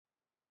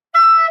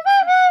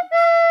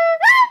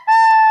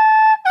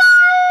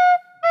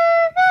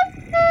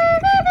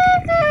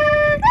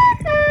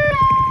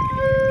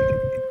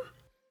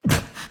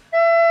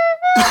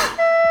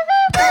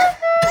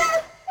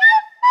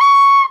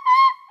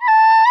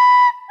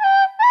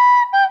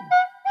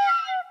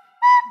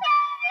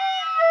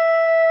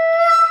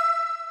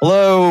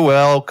Hello,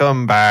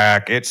 welcome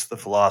back. It's the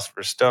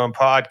Philosopher's Stone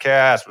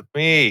podcast with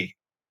me,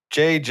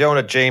 J.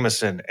 Jonah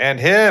Jameson,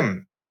 and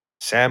him,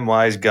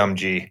 Samwise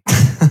Gumgee.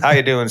 How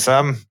you doing,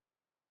 Sam?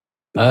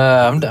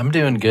 I'm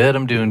doing good.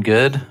 I'm doing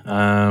good.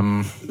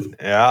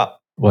 Yeah,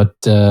 What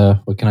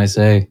can I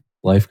say?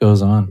 Life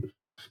goes on.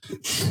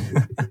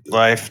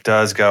 life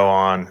does go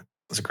on.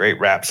 There's a great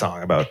rap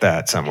song about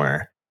that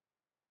somewhere.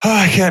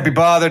 I can't be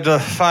bothered to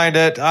find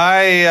it.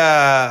 I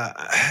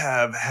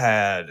have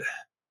had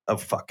a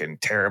fucking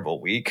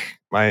terrible week.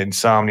 My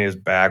insomnia is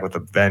back with a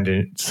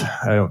vengeance.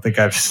 I don't think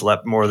I've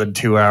slept more than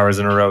 2 hours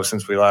in a row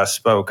since we last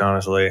spoke,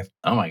 honestly.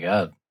 Oh my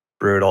god.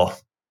 Brutal.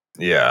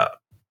 Yeah.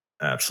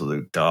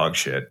 Absolute dog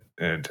shit.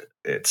 And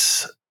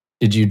it's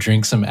Did you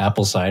drink some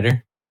apple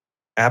cider?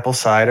 apple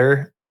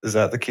cider. Is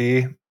that the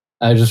key?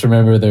 I just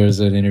remember there was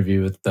an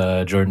interview with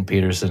Jordan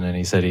Peterson, and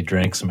he said he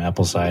drank some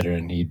apple cider,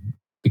 and he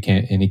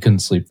couldn't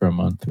sleep for a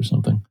month or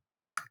something.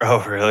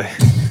 Oh, really?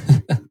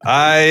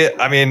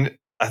 I mean,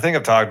 I think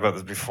I've talked about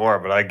this before,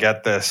 but I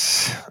get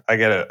this. I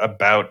get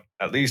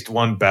at least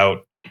one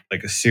bout,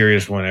 like a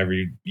serious one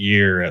every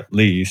year at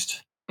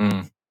least.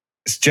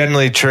 It's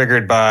generally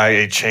triggered by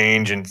a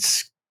change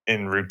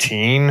in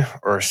routine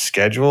or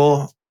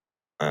schedule.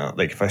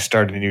 Like if I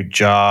started a new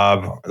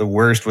job, the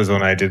worst was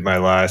when I did my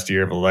last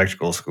year of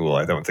electrical school.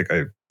 I don't think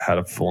I had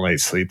a full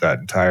night's sleep that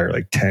entire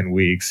 10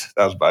 weeks.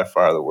 That was by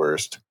far the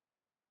worst.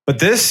 But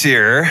this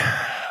year,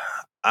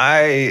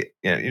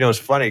 it's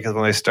funny because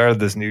when I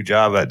started this new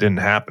job, that didn't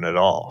happen at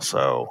all.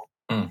 So,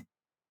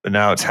 but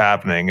now it's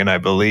happening, and I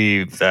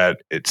believe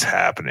that it's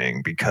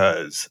happening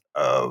because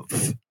of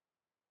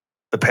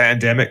the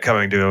pandemic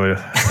coming to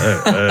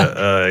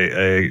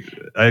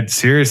I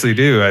seriously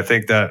do. I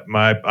think that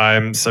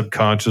I'm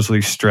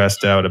subconsciously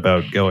stressed out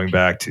about going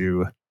back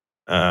to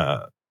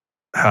how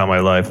my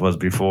life was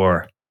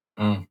before.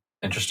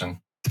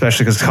 Interesting.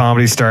 Especially because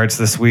comedy starts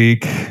this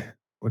week,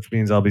 which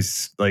means I'll be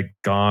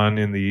gone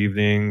in the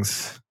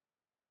evenings,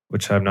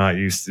 which I'm not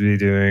used to be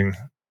doing.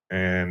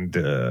 And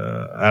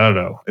I don't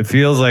know. It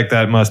feels like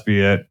that must be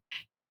it.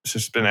 It's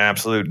just been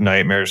absolute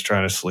nightmares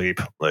trying to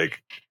sleep.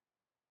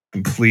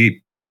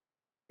 Complete.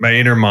 My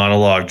inner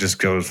monologue just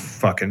goes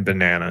fucking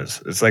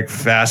bananas. It's like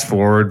fast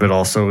forward, but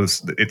also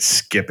it's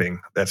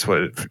skipping. That's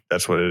what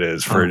it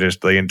is for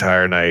just the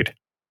entire night.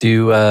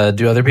 Do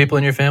other people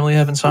in your family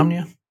have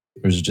insomnia,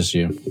 or is it just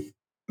you?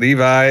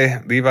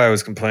 Levi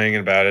was complaining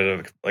about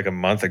it like a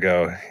month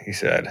ago. He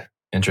said,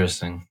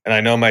 "Interesting." And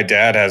I know my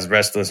dad has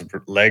restless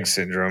leg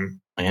syndrome.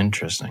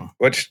 Interesting.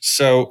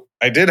 So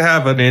I did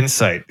have an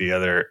insight the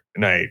other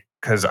night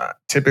because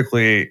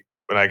typically,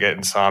 when I get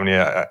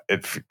insomnia,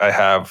 I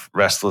have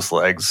restless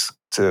legs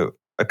to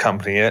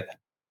accompany it.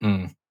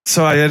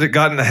 So I had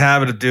gotten in the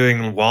habit of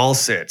doing wall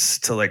sits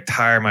to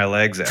tire my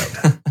legs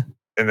out.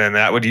 And then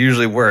that would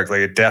usually work.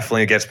 It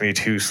definitely gets me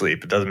to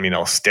sleep. It doesn't mean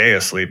I'll stay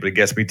asleep, but it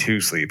gets me to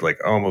sleep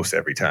almost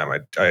every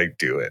time I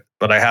do it.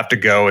 But I have to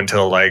go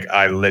until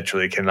I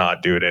literally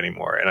cannot do it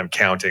anymore. And I'm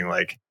counting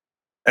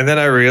and then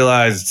I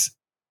realized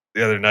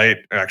the other night,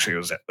 actually it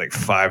was at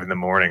 5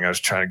 a.m. I was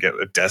trying to get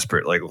a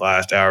desperate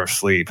last hour of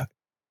sleep.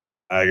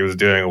 I was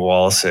doing a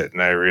wall sit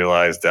and I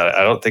realized that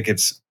I don't think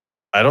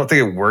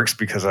it works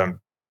because I'm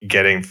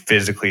getting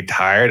physically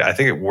tired. I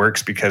think it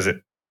works because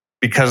of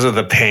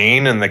the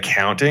pain and the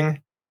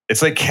counting.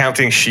 It's like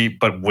counting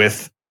sheep, but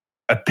with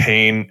a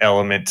pain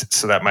element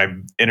so that my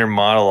inner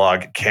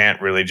monologue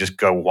can't really just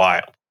go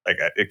wild.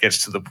 It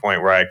gets to the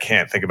point where I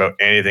can't think about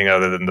anything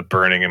other than the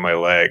burning in my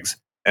legs.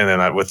 And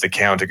then with the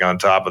counting on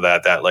top of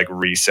that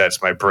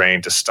resets my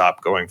brain to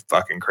stop going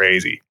fucking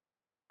crazy.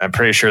 I'm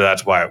pretty sure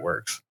that's why it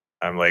works.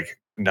 I'm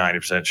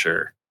 90%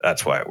 sure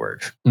that's why it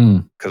works.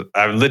 Because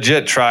I've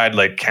legit tried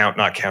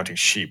not counting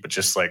sheep, but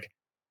just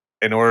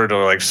in order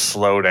to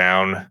slow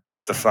down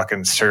the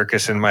fucking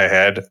circus in my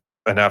head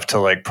enough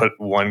to put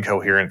one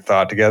coherent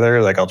thought together.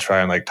 I'll try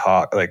and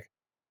talk,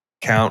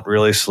 count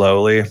really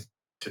slowly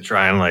to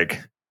try and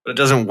but it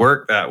doesn't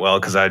work that well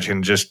because I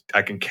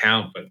can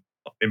count, but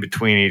in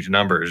between each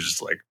number is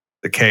just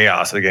the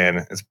chaos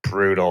again. It's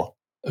brutal.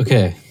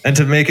 Okay. And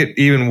to make it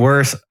even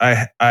worse,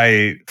 I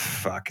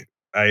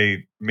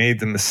made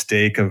the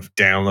mistake of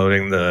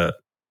downloading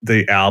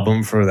the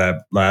album for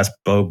that last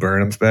Bo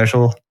Burnham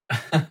special.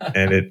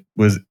 And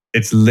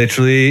it's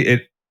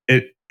literally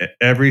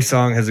every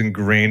song has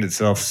ingrained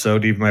itself so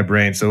deep in my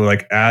brain. So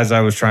as I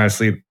was trying to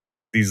sleep,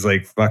 these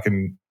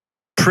fucking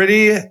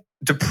pretty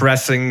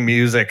depressing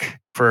music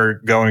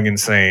for going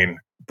insane.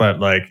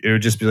 But it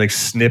would just be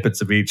snippets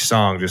of each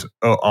song just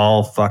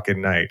all fucking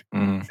night.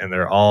 And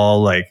they're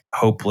all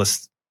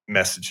hopeless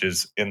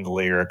messages in the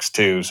lyrics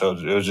too. So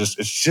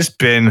it's just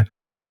been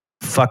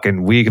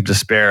fucking week of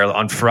despair.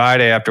 On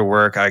Friday after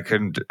work, I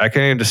couldn't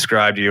even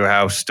describe to you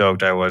how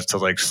stoked I was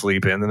to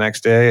sleep in the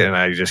next day. And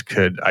I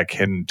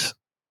couldn't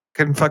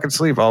fucking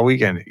sleep all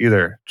weekend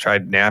either.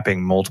 Tried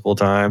napping multiple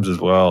times as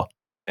well.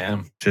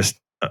 Damn. Just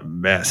a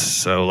mess.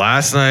 So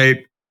last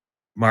night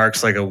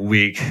marks a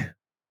week.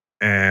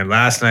 And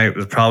last night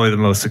was probably the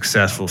most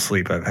successful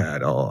sleep I've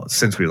had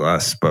since we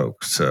last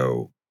spoke.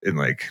 So in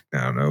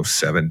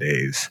 7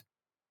 days.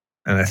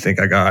 And I think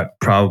I got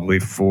probably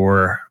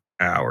 4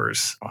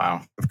 hours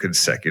Wow. of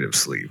consecutive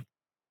sleep,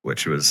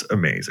 which was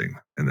amazing.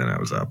 And then I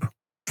was up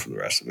for the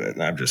rest of it.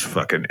 And I'm just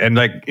fucking, and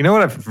like, you know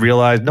what I've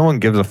realized? No one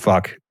gives a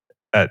fuck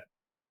at,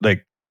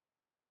 like,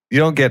 you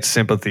don't get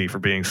sympathy for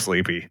being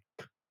sleepy.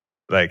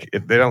 Like,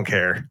 if they don't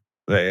care.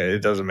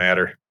 It doesn't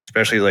matter.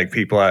 Especially like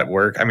people at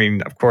work. I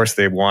mean, of course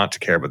they want to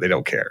care, but they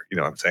don't care. You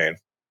know what I'm saying?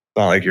 It's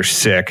not like you're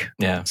sick.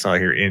 Yeah. It's not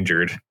like you're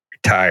injured.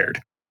 You're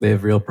tired. They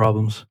have real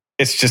problems.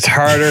 It's just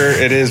harder.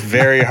 It is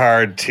very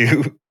hard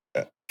to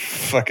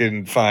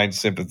fucking find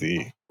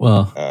sympathy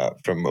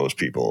from most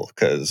people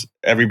because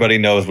everybody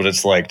knows what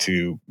it's like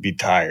to be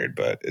tired,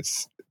 but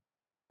it's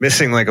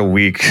missing like a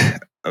week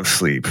of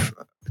sleep.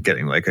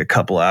 Getting like a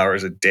couple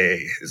hours a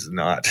day is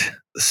not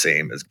the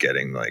same as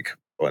getting like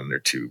 1 or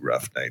 2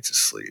 rough nights of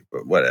sleep,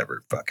 but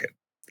whatever. Fuck it.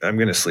 I'm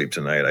going to sleep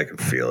tonight. I can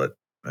feel it.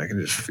 I can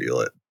just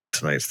feel it.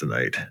 Tonight's the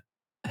night.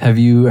 Have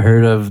you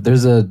heard of,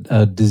 there's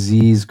a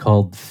disease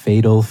called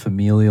fatal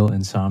familial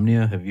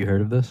insomnia. Have you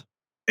heard of this?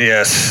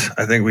 Yes.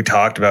 I think we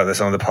talked about this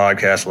on the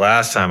podcast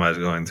last time I was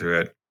going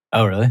through it.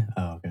 Oh, really?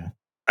 Oh, okay.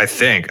 I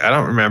think. I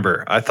don't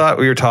remember. I thought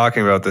we were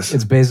talking about this.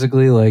 It's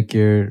basically like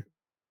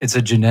it's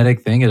a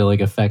genetic thing. It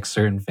like affects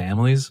certain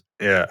families.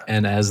 Yeah.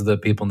 And as the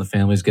people in the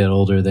families get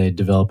older, they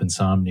develop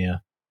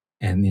insomnia.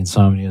 And the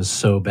insomnia is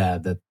so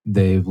bad that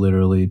they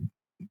literally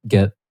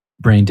get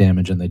brain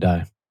damage and they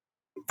die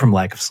from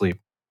lack of sleep.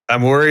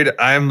 I'm worried.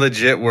 I'm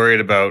legit worried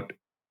about,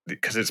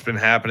 because it's been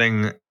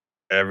happening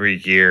every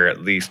year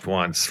at least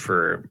once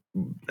for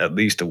at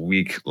least a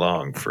week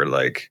long for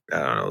like, I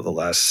don't know, the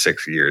last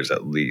 6 years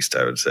at least,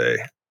 I would say.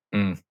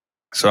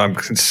 So I'm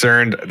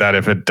concerned that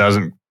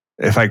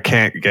if I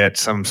can't get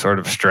some sort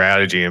of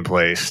strategy in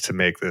place to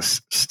make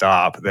this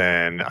stop,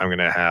 then I'm going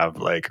to have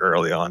like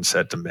early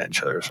onset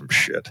dementia or some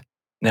shit.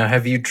 Now,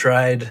 have you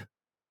tried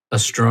a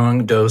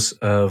strong dose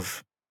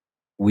of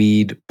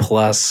weed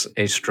plus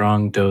a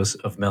strong dose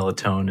of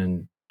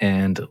melatonin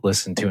and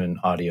listen to an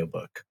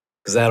audiobook?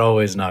 Because that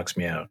always knocks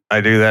me out. I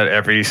do that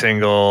every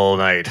single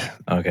night.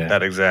 Okay.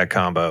 That exact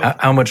combo.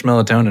 How much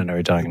melatonin are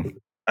we talking?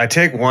 I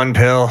take 1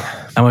 pill.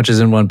 How much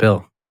is in 1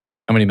 pill?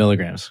 How many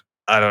milligrams?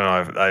 I don't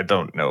know. I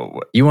don't know.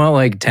 You want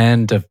like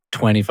 10 to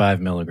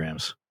 25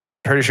 milligrams.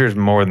 Pretty sure it's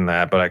more than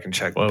that, but I can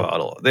check the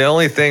bottle. The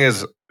only thing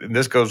is, and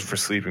this goes for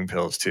sleeping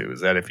pills too,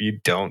 is that if you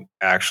don't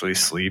actually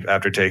sleep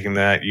after taking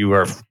that,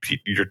 you're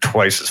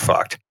twice as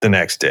fucked the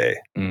next day.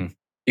 You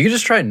can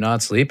just try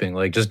not sleeping.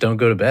 Like, just don't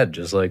go to bed.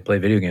 Just like play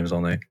video games all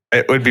night.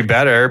 It would be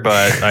better,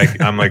 but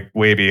like I'm like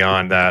way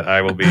beyond that.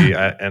 I will be,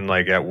 and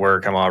like at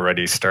work, I'm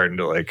already starting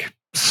to like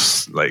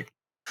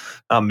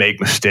I'll make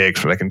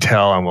mistakes, but I can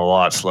tell I'm a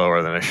lot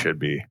slower than I should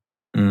be.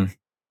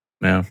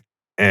 Yeah.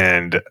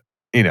 And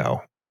you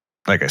know,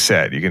 like I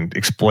said, you can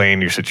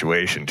explain your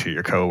situation to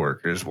your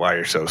coworkers why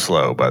you're so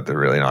slow, but they're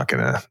really not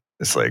gonna.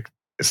 It's like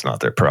it's not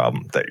their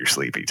problem that you're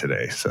sleepy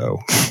today. So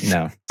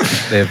no,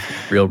 they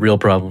have real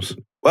problems.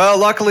 Well,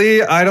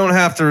 luckily, I don't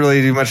have to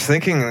really do much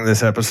thinking in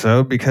this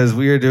episode because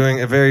we are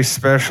doing a very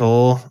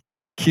special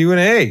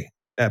Q&A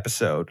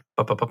episode.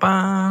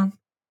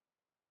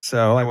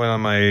 So I went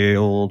on my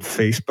old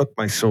Facebook,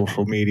 my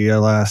social media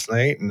last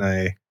night, and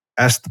I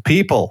asked the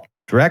people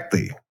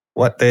directly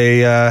what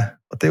they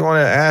want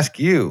to ask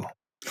you.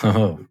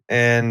 Oh.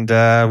 And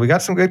we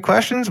got some good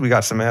questions. We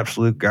got some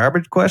absolute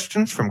garbage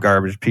questions from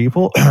garbage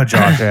people,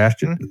 Josh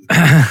Ashton.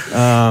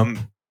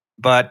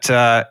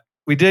 But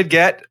we did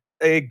get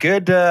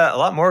a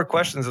lot more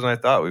questions than I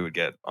thought we would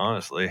get,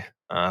 honestly.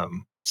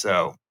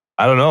 So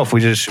I don't know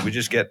if should we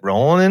just get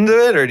rolling into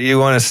it, or do you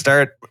want to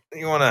start? Do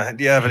you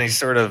have any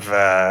sort of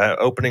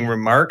opening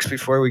remarks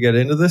before we get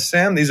into this,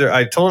 Sam?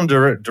 I told him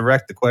to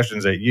direct the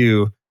questions at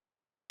you,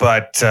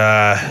 but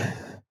I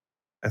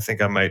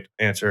think I might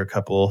answer a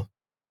couple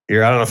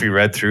here. I don't know if you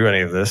read through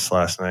any of this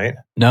last night.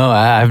 No,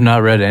 I've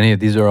not read any of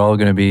these. Are all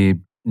going to be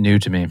new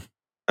to me.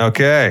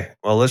 Okay,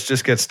 well, let's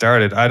just get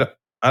started. I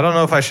don't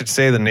know if I should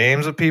say the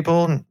names of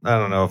people. I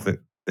don't know if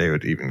they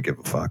would even give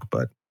a fuck,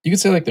 but you could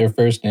say like their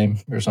first name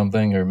or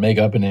something, or make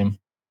up a name.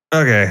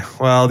 Okay,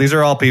 well, these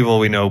are all people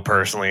we know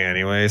personally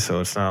anyway,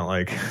 so it's not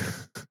like...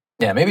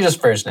 Yeah, maybe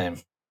just first name.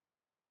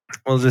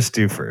 We'll just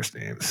do first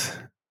names.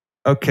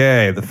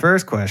 Okay, the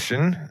first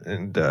question,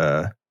 and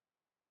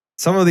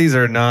some of these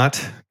are not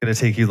going to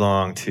take you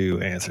long to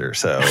answer,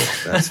 so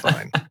that's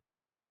fine.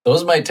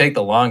 Those might take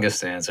the longest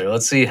to answer.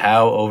 Let's see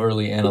how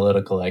overly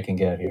analytical I can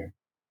get here.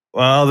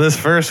 Well, this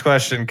first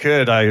question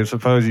I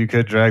suppose you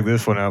could drag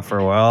this one out for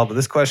a while, but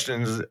this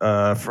question is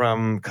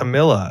from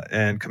Camilla,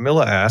 and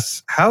Camilla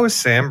asks, how is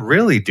Sam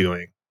really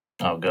doing?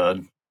 Oh,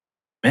 God.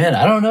 Man,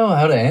 I don't know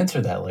how to answer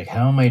that. Like,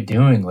 how am I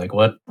doing? Like,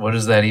 what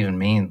does that even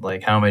mean?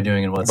 Like, how am I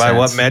doing in what sense? By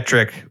what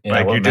metric? Yeah,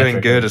 like, you're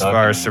doing good as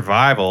far as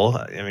survival.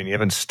 I mean, you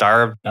haven't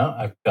starved. No,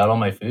 I've got all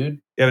my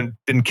food. You haven't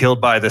been killed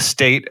by the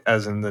state,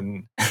 as in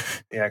the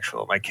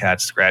actual, my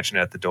cat's scratching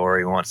at the door.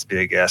 He wants to be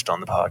a guest on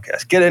the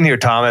podcast. Get in here,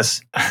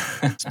 Thomas.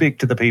 Speak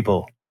to the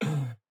people.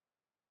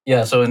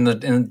 Yeah, so in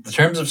the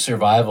terms of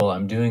survival,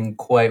 I'm doing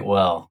quite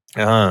well.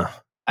 Uh-huh.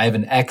 I have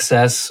an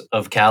excess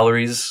of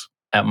calories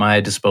at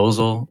my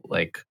disposal.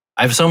 Like,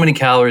 I have so many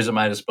calories at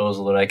my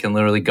disposal that I can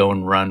literally go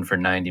and run for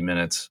 90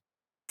 minutes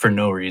for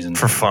no reason.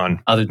 For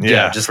fun.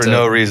 Just for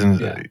no reason.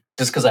 Yeah,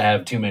 just because I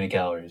have too many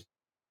calories.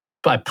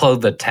 But I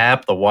plug the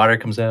tap, the water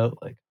comes out.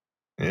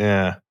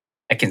 Yeah.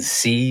 I can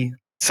see.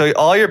 So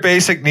all your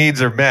basic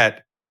needs are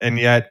met, and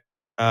yet,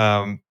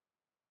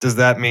 does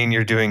that mean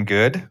you're doing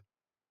good?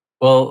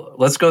 Well,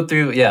 let's go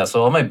through. Yeah,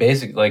 so all my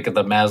basic, like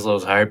the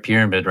Maslow's hierarchy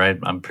pyramid, right?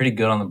 I'm pretty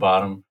good on the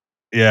bottom.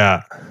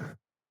 Yeah.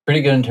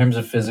 Pretty good in terms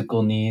of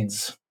physical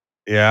needs.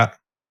 Yeah.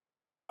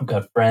 I've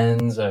got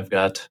friends. I've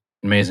got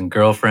an amazing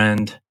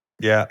girlfriend.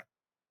 Yeah.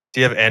 Do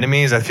you have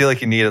enemies? I feel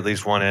like you need at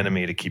least one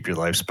enemy to keep your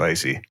life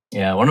spicy.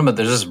 Yeah,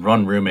 there's this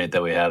one roommate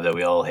that we have that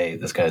we all hate.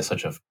 This guy is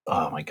such a,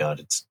 oh my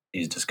God,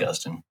 he's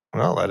disgusting.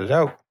 Well, let it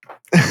out.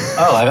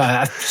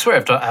 I swear,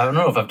 I don't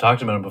know if I've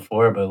talked about him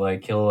before, but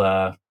like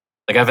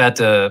I've had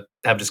to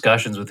have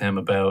discussions with him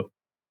about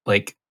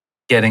like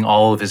getting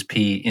all of his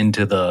pee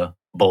into the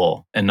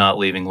bowl and not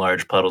leaving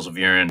large puddles of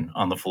urine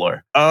on the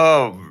floor.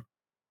 Oh,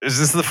 is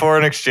this the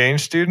foreign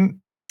exchange student?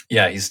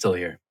 Yeah, he's still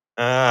here.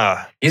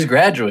 He's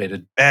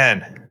graduated.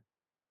 Man,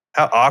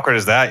 how awkward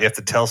is that? You have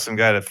to tell some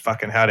guy to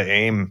fucking how to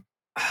aim.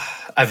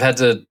 I've had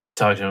to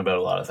talk to him about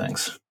a lot of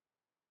things.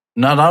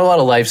 Not a lot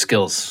of life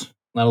skills.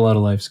 Not a lot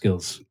of life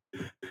skills.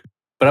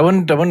 But I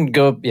wouldn't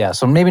go. Yeah,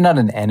 so maybe not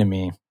an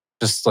enemy,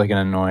 just like an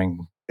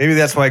annoying. Maybe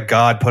that's why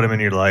God put him in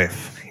your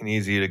life. He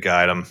needs you to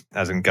guide him,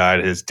 as in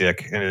guide his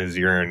dick and his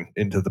urine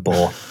into the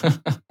bowl.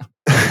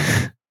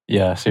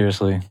 Yeah,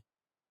 seriously.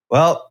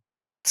 Well,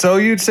 so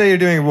you'd say you're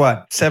doing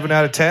what? 7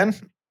 out of 10?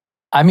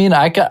 I mean,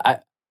 I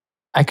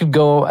could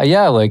go.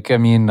 Yeah, like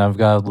I've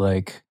got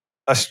like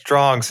a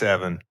strong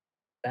 7.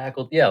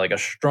 Yeah, like a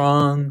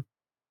strong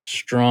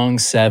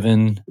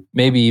 7,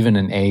 maybe even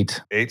an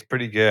 8. 8's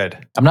pretty good.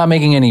 I'm not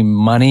making any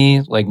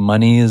money. Like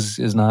money is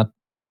not.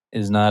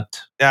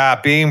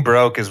 Yeah, being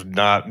broke is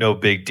no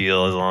big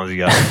deal as long as you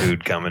got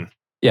food coming.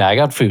 Yeah, I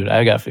got food.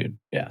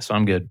 Yeah, so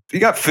I'm good. You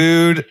got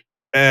food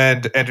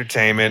and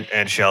entertainment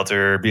and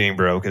shelter. Being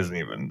broke isn't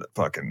even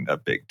fucking a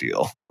big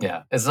deal.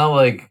 Yeah, it's not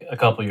like a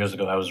couple years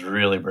ago I was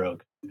really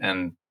broke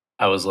and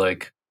I was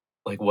like,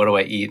 what do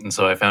I eat? And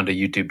so I found a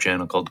YouTube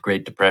channel called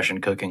Great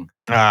Depression Cooking.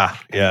 Yeah.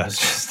 It's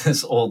just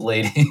this old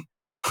lady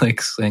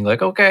like saying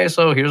like, okay,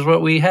 so here's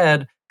what we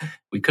had.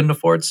 We couldn't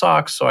afford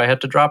socks, so I had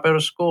to drop out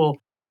of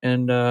school.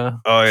 And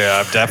oh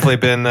yeah, I've definitely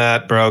been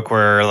that broke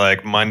where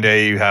like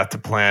Monday you have to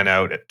plan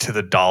out to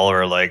the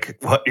dollar like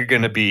what you're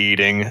gonna be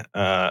eating.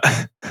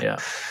 Yeah,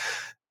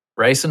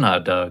 rice and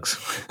hot dogs.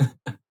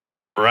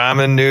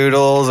 Ramen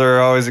noodles are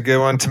always a good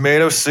one.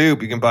 Tomato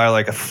soup you can buy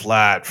like a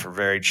flat for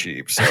very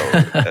cheap. So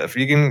if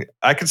you can,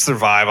 I could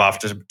survive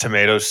off just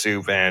tomato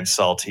soup and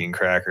saltine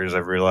crackers.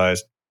 I've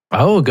realized.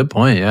 Oh, good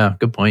point. Yeah,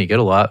 good point. You get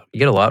a lot.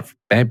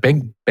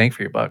 Bang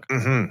for your buck.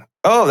 Mm-hmm.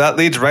 Oh, that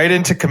leads right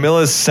into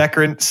Camilla's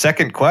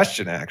second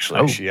question,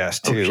 actually. She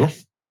asked too.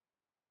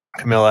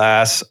 Camilla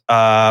asks,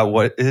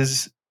 what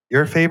is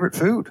your favorite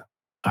food?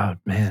 Oh,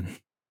 man.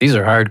 These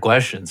are hard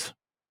questions.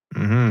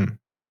 Mm-hmm.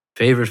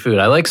 Favorite food.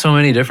 I like so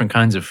many different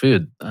kinds of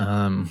food.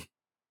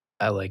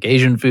 I like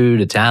Asian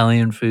food,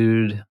 Italian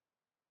food.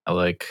 I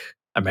like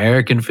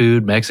American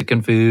food,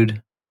 Mexican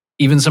food,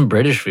 even some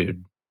British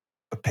food.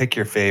 But pick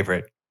your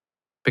favorite.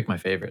 Pick my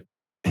favorite.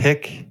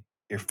 Pick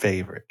your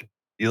favorite.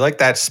 You like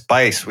that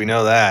spice. We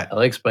know that. I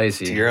like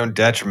spicy. To your own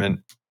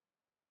detriment.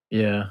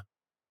 Yeah.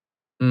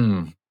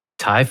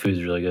 Thai food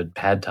is really good.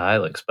 Pad Thai,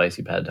 like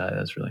spicy Pad Thai.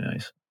 That's really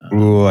nice.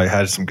 Ooh, I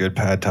had some good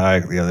Pad Thai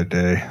the other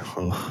day.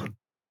 Oh,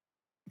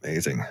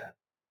 amazing.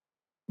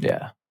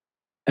 Yeah.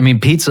 I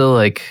mean, pizza,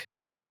 like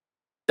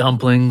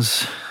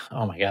dumplings.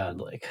 Oh my God.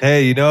 Like,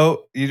 hey, you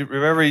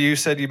remember you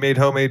said you made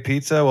homemade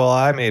pizza? Well,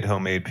 I made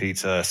homemade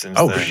pizza since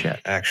then. Shit.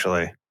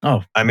 Actually.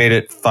 Oh. I made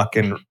it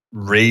fucking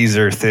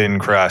razor thin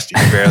crust. You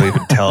could barely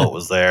even tell it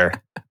was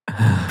there.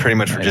 Pretty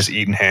much for just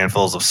eating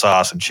handfuls of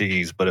sauce and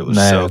cheese, but it was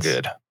so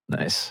good.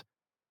 Nice.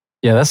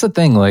 Yeah, that's the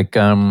thing. Like,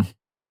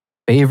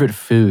 favorite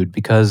food,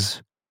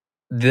 because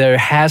there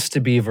has to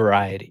be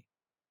variety.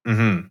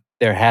 Mm-hmm.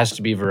 There has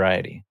to be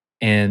variety.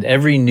 And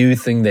every new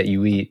thing that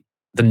you eat,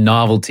 the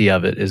novelty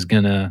of it is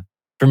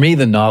for me,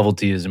 the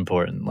novelty is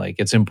important. Like,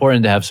 it's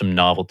important to have some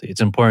novelty.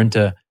 It's important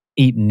to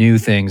eat new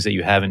things that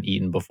you haven't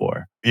eaten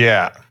before.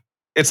 Yeah.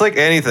 It's like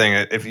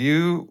anything.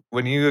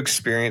 When you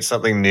experience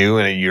something new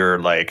and you're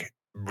like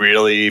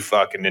really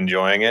fucking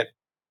enjoying it,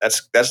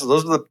 those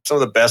are some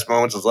of the best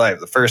moments of life.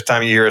 The first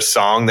time you hear a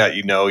song that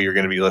you know you're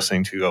going to be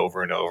listening to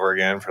over and over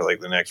again for like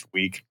the next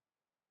week.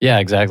 Yeah,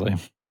 exactly.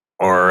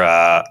 Or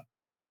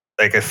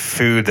like a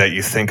food that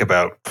you think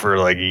about for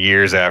like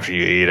years after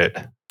you eat it.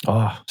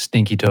 Oh,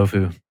 stinky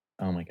tofu.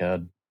 Oh my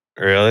God.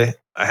 Really?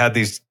 I had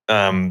these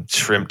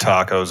shrimp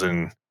tacos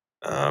in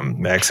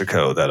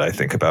Mexico that I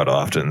think about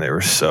often. They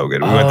were so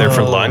good. We went there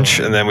for lunch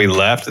and then we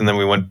left and then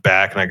we went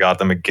back and I got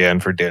them again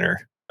for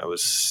dinner. I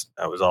was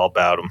all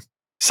about them.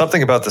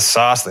 Something about the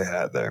sauce they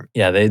had there.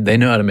 Yeah, they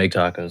know how to make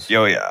tacos.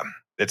 Oh yeah,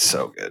 it's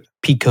so good.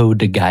 Pico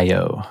de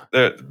gallo.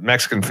 The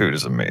Mexican food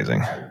is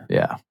amazing.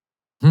 Yeah.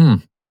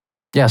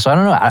 Yeah, so I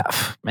don't know.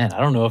 I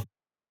don't know if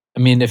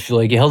mean, if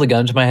like you held a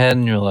gun to my head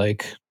and you're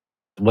like,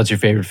 what's your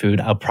favorite food?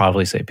 I'll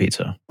probably say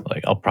pizza.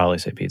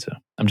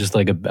 I'm just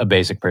like a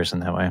basic person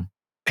that way.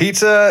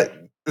 Pizza,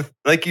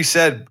 like you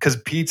said, because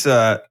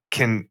pizza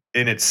can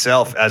in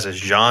itself as a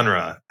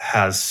genre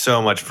has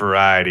so much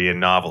variety and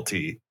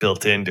novelty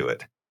built into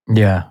it.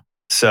 Yeah.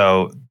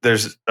 So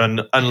there's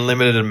an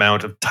unlimited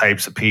amount of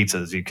types of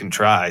pizzas you can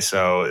try.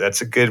 So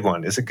that's a good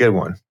one. It's a good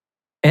one.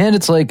 And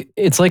it's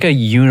like a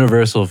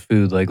universal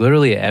food. Like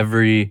literally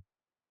every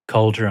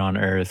culture on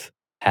earth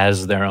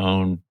has their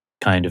own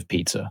kind of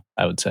pizza,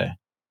 I would say.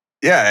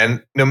 Yeah,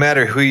 and no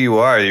matter who you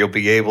are,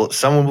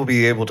 someone will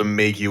be able to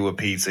make you a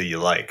pizza you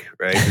like,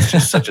 right? It's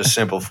just such a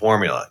simple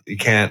formula. You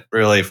can't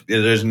really,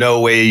 there's no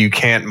way you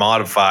can't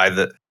modify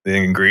the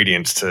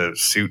ingredients to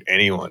suit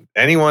anyone.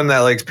 Anyone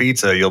that likes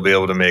pizza, you'll be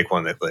able to make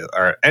one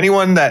or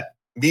anyone that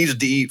needs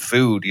to eat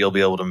food, you'll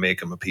be able to make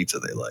them a pizza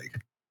they like.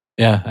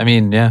 Yeah, I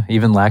mean,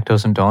 even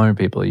lactose intolerant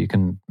people, you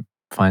can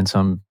find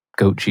some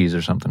goat cheese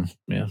or something.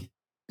 Yeah.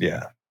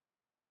 Yeah.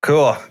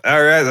 Cool.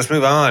 All right, let's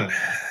move on.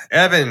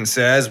 Evan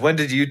says, when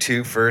did you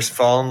two first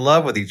fall in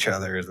love with each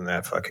other? Isn't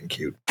that fucking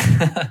cute?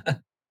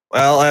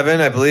 Well, Evan,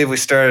 I believe we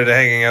started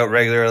hanging out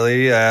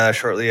regularly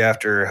shortly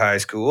after high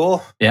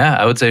school. Yeah,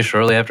 I would say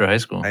shortly after high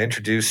school. I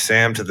introduced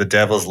Sam to the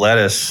Devil's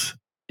Lettuce.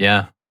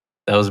 Yeah,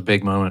 that was a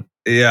big moment.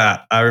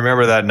 Yeah, I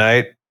remember that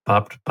night.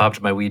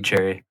 Popped my weed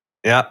cherry.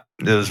 Yeah,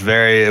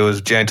 it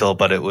was gentle,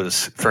 but it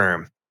was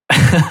firm.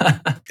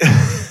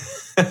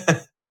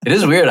 It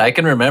is weird. I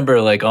can remember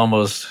like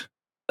almost,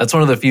 that's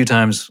one of the few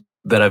times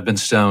that I've been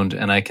stoned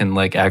and I can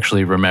like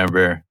actually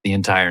remember the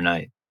entire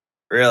night.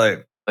 Really?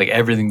 Like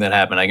everything that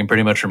happened, I can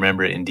pretty much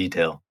remember it in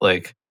detail.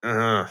 Like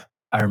I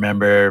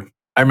remember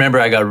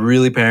I got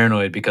really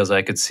paranoid because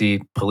I could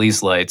see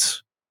police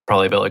lights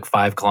probably about like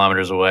 5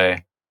 kilometers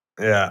away.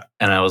 Yeah.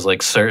 And I was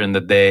like certain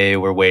that they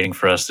were waiting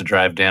for us to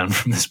drive down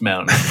from this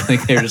mountain.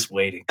 Like they were just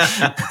waiting.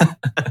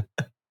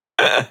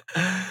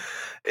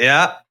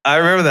 Yeah, I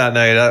remember that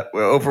night. It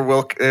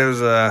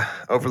was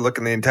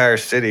overlooking the entire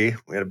city.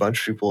 We had a bunch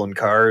of people in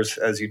cars,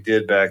 as you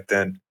did back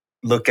then.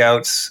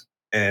 Lookouts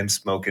and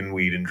smoking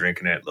weed and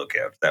drinking at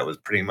lookouts. That was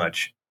pretty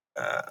much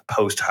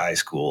post-high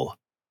school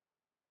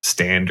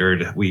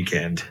standard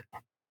weekend.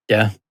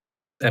 Yeah,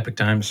 epic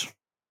times.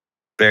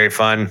 Very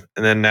fun.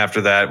 And then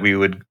after that, we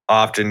would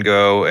often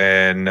go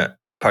and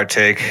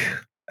partake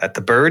at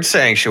the bird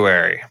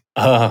sanctuary,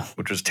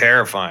 which was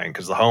terrifying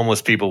because the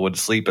homeless people would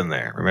sleep in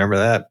there. Remember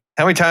that?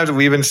 How many times have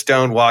we been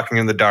stoned walking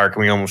in the dark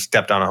and we almost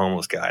stepped on a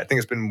homeless guy? I think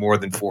it's been more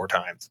than 4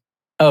 times.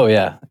 Oh,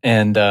 yeah.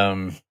 And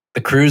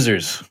the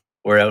cruisers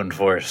were out in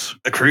force.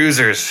 The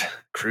cruisers,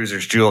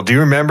 Jewel. Do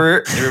you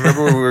remember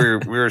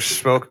when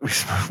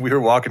we were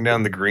walking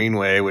down the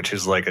Greenway, which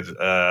is like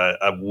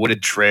a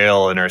wooded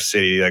trail in our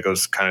city that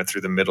goes kind of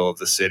through the middle of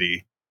the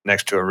city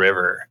next to a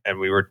river. And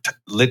we were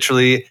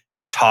literally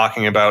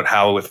talking about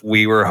how if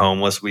we were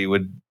homeless, we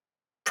would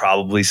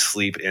probably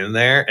sleep in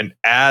there. And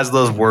as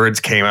those words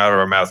came out of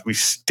our mouth, we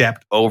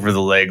stepped over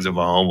the legs of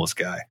a homeless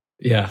guy.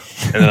 Yeah.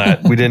 And then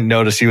we didn't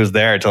notice he was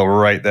there until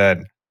right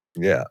then.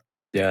 Yeah.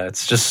 Yeah,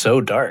 it's just so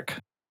dark.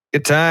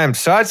 Good times.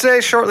 So I'd say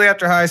shortly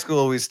after high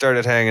school, we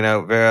started hanging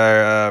out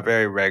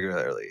very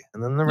regularly.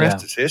 And then the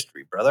rest is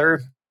history,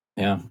 brother.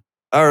 Yeah.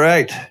 All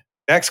right.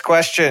 Next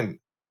question.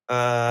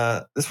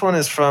 This one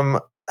is from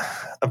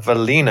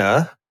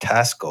Valina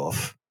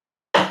Taskov.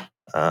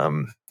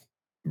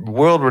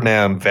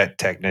 World-renowned vet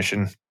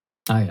technician.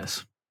 Ah,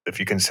 yes. If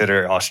you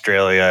consider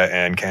Australia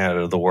and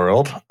Canada the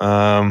world.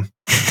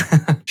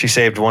 She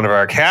saved one of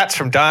our cats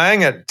from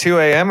dying at 2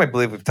 a.m. I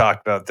believe we've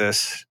talked about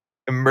this.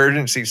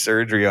 Emergency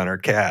surgery on her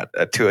cat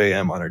at 2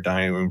 a.m. on her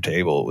dining room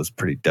table. It was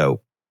pretty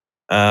dope.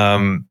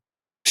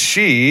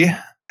 She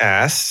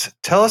asked,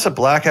 tell us a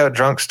blackout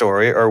drunk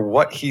story or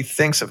what he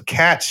thinks of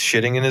cats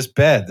shitting in his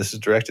bed. This is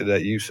directed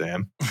at you,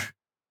 Sam.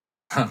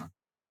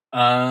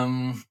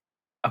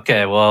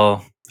 Okay,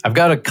 well, I've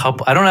got a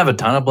couple. I don't have a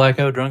ton of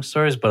blackout drunk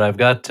stories, but I've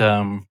got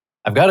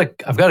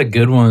a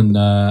good one.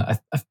 I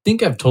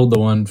think I've told the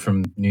one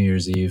from New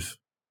Year's Eve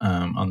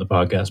on the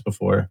podcast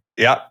before.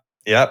 Yep.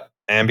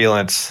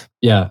 Ambulance.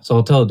 Yeah, so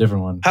I'll tell a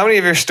different one. How many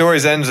of your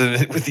stories ends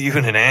with you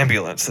in an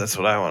ambulance? That's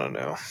what I want to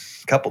know.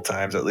 A couple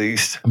times at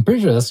least. I'm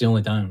pretty sure that's the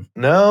only time.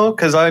 No,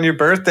 because on your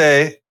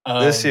birthday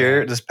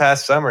this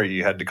past summer,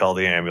 you had to call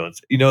the ambulance.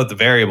 You know what the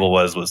variable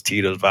was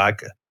Tito's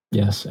vodka.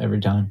 Yes,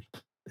 every time.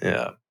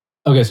 Yeah.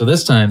 Okay, so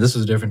this was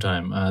a different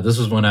time. This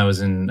was when I was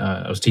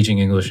teaching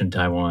English in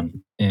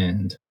Taiwan,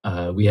 and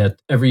we had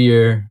every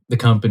year the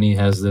company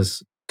has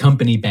this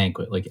company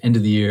banquet, like end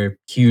of the year,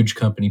 huge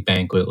company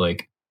banquet.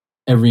 Like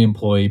every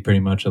employee, pretty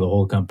much of the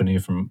whole company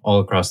from all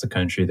across the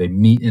country, they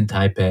meet in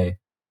Taipei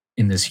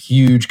in this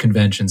huge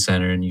convention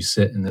center, and you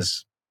sit in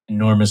this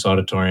enormous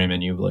auditorium,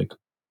 and you like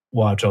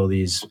watch all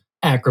these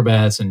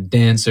acrobats and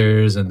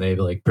dancers, and they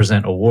like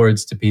present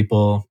awards to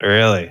people.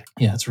 Really?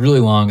 Yeah, it's really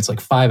long. It's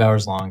like 5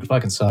 hours long. It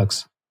fucking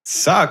sucks.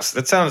 Sucks?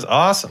 That sounds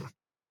awesome.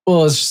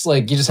 Well, it's just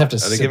like you just have to.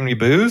 Are they giving you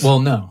booze? Well,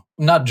 no,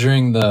 not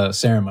during the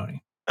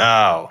ceremony.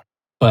 Oh.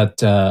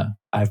 But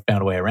I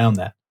found a way around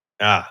that.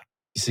 Ah.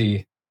 You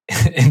see,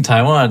 in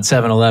Taiwan,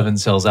 7-Eleven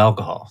sells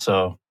alcohol.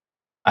 So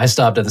I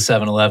stopped at the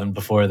 7-Eleven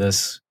before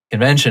this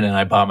convention and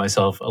I bought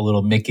myself a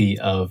little Mickey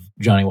of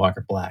Johnnie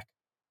Walker Black.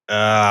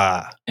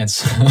 And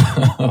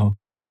so...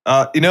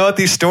 you know what?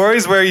 These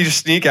stories where you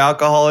sneak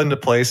alcohol into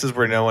places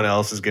where no one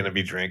else is going to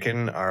be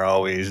drinking are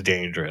always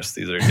dangerous.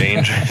 These are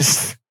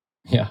dangerous.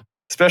 Yeah.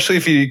 Especially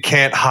if you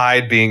can't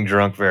hide being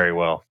drunk very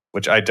well,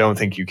 which I don't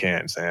think you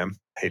can, Sam.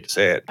 Hate to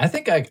say it. I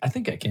think I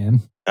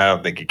can. I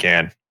don't think you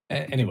can.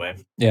 Anyway.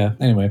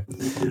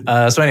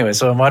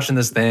 So I'm watching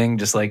this thing,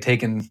 just like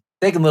taking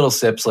little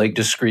sips, like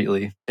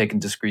discreetly, taking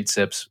discreet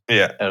sips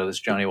out of this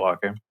Johnnie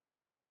Walker.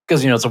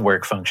 Because, it's a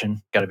work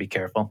function. Got to be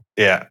careful.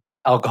 Yeah.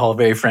 Alcohol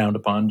very frowned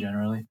upon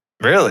generally.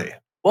 Really?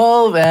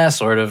 Well,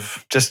 sort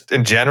of. Just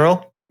in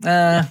general?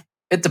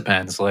 It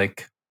depends.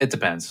 It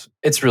depends.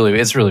 It's really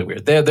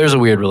weird. There's a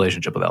weird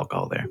relationship with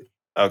alcohol there.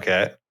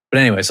 Okay. But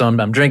anyway, so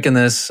I'm drinking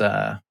this.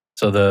 So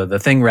the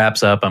thing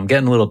wraps up. I'm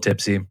getting a little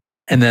tipsy.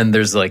 And then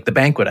there's like the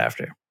banquet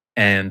after.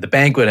 And the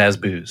banquet has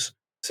booze.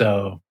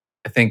 So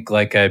I think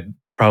like I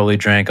probably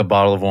drank a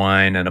bottle of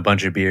wine and a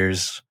bunch of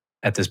beers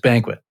at this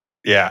banquet.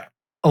 Yeah.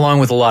 Along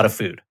with a lot of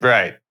food.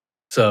 Right.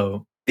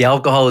 So the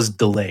alcohol is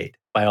delayed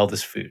by all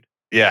this food.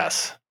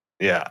 Yes.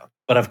 Yeah.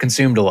 But I've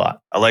consumed a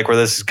lot. I like where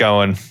this is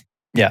going.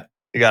 Yeah.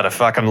 You got a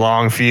fucking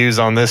long fuse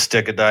on this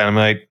stick of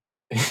dynamite.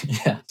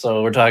 Yeah.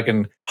 So we're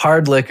talking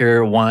hard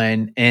liquor,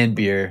 wine, and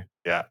beer.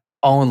 Yeah.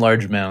 All in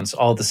large amounts,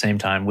 all at the same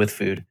time with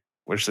food.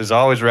 Which is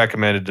always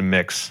recommended to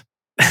mix.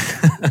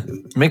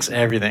 Mix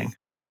everything.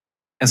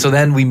 And so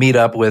then we meet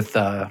up with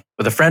a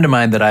friend of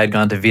mine that I had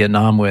gone to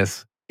Vietnam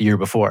with the year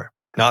before.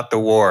 Not the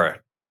war.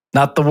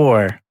 Not the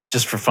war,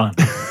 just for fun.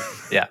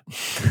 Yeah.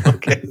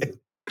 Okay.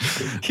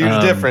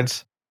 Huge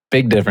difference.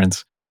 Big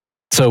difference.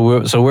 So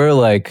we're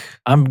like,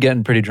 I'm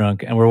getting pretty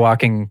drunk and we're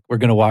going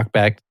to walk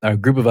back. A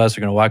group of us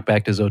are going to walk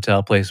back to his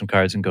hotel, play some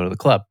cards and go to the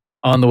club.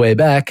 On the way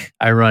back,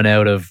 I run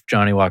out of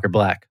Johnnie Walker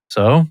Black.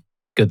 So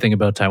good thing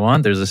about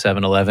Taiwan, there's a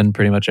 7-Eleven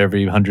pretty much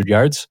every 100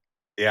 yards.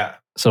 Yeah.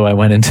 So I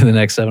went into the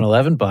next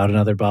 7-Eleven, bought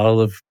another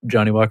bottle of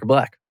Johnnie Walker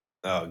Black.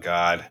 Oh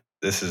God,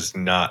 this is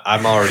not,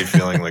 I'm already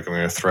feeling like I'm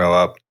going to throw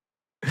up.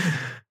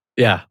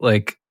 Yeah.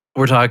 Like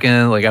we're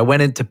talking, like I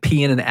went in to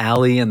pee in an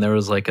alley and there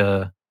was like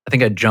I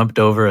think I jumped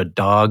over a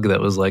dog that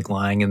was like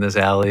lying in this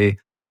alley.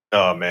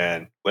 Oh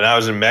man. When I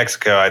was in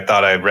Mexico, I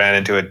thought I ran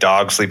into a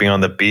dog sleeping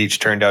on the beach.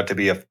 Turned out to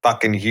be a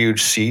fucking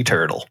huge sea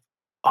turtle.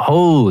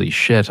 Holy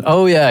shit.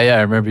 Oh yeah.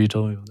 I remember you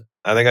told me about that.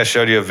 I think I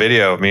showed you a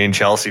video of me and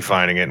Chelsea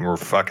finding it and we're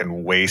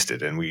fucking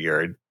wasted and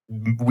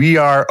we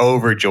are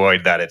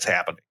overjoyed that it's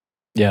happening.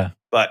 Yeah.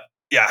 But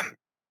yeah.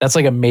 That's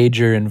like a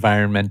major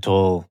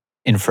environmental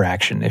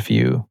infraction if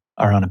you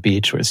are on a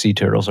beach where sea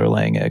turtles are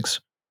laying eggs.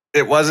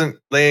 It wasn't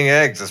laying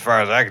eggs as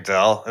far as I could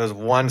tell. It was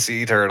one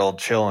sea turtle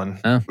chilling.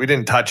 Oh. We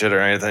didn't touch it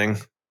or anything,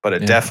 but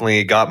it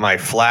definitely got my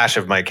flash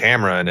of my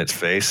camera in its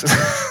face.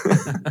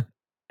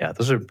 Yeah,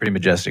 those are pretty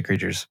majestic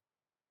creatures.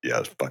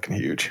 Yeah, it's fucking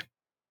huge.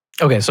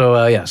 Okay,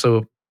 so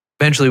so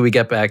eventually we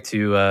get back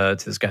to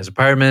this guy's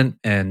apartment,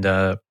 and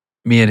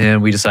me and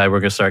him, we decide we're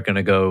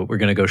gonna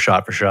go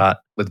shot for shot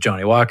with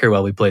Johnnie Walker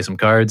while we play some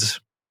cards.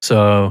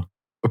 So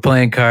we're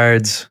playing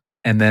cards,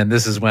 and then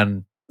this is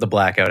when the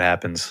blackout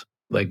happens.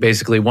 Like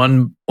basically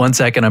one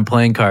second I'm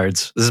playing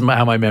cards. This is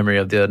how my memory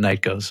of the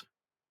night goes.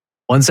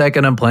 1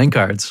 second I'm playing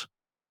cards.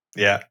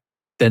 Yeah.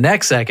 The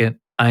next second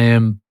I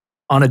am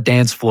on a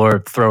dance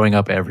floor throwing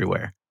up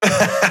everywhere.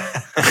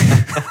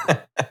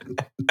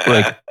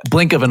 Like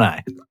blink of an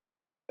eye.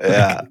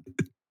 Yeah.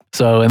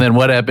 So, and then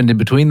what happened in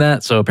between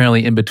that? So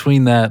apparently in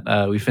between that,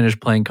 we finished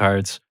playing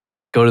cards,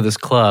 go to this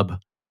club.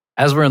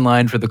 As we're in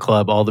line for the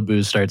club, all the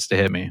booze starts to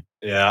hit me.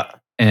 Yeah.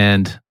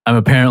 And I'm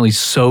apparently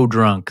so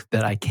drunk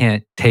that I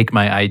can't take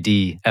my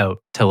ID out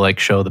to like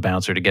show the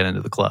bouncer to get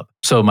into the club.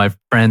 So my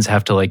friends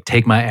have to like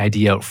take my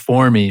ID out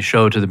for me,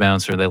 show it to the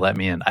bouncer, they let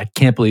me in. I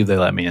can't believe they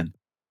let me in.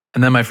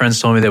 And then my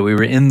friends told me that we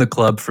were in the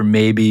club for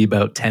maybe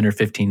about 10 or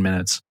 15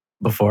 minutes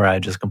before I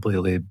just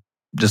completely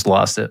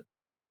lost it.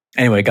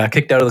 Anyway, got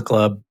kicked out of the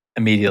club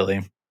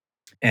immediately.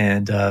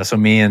 And so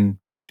me and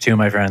two of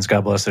my friends,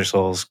 God bless their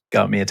souls,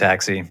 got me a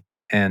taxi.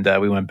 And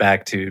we went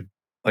back to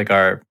like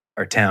our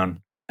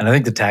town. And I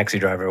think the taxi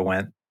driver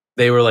went.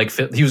 They were like,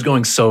 he was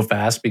going so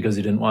fast because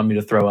he didn't want me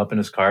to throw up in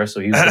his car. So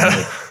he was going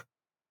like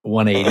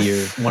 180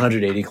 or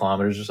 180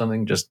 kilometers or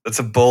something. Just that's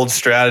a bold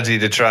strategy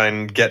to try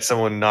and get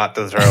someone not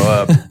to throw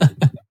up.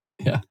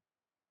 Yeah.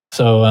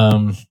 So,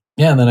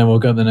 yeah. And then I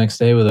woke up the next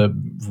day with a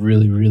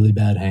really, really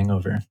bad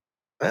hangover.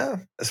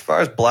 Well, as far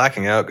as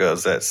blacking out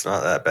goes, that's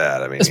not that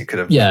bad. I mean, you could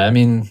have. Yeah. I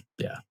mean,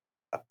 yeah.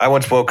 I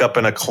once woke up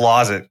in a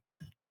closet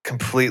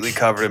completely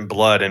covered in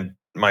blood and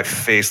my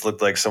face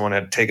looked like someone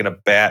had taken a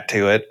bat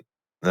to it.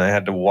 And I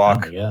had to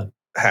walk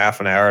half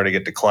an hour to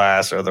get to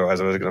class, or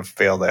otherwise I was going to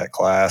fail that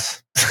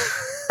class.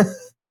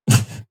 You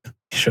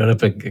showed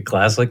up at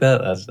class like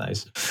that? That's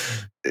nice.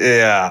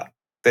 Yeah.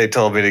 They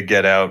told me to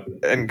get out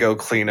and go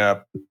clean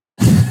up.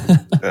 And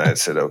I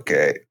said,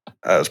 okay.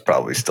 I was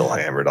probably still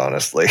hammered,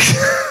 honestly.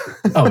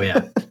 Oh,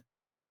 yeah.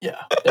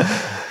 Yeah.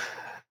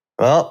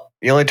 Well,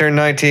 you only turn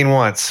 19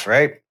 once,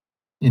 right?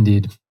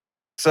 Indeed.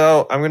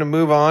 So I'm going to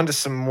move on to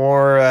some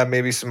more,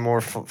 maybe some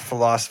more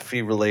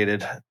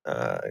philosophy-related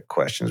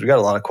questions. We got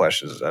a lot of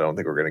questions. I don't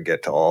think we're going to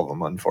get to all of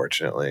them,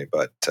 unfortunately.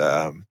 But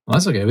well,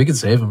 that's okay. We can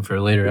save them for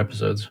later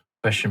episodes.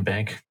 Question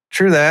bank.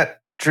 True that.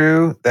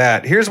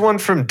 Here's one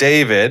from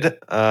David.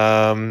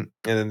 And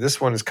this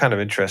one is kind of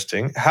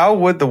interesting. How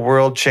would the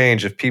world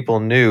change if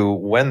people knew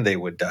when they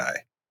would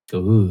die?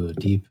 Ooh,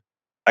 deep.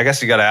 I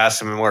guess you got to ask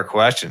them more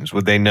questions.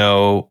 Would they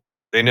know?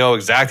 They know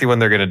exactly when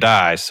they're going to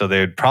die, so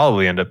they would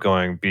probably end up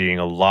being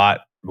a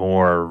lot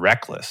more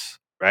reckless,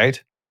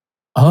 right?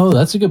 Oh,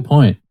 that's a good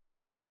point.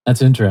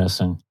 That's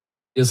interesting.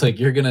 It's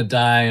like you're going to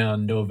die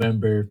on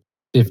November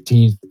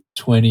 15th,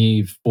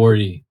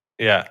 2040.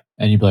 Yeah.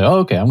 And you'd be like, oh,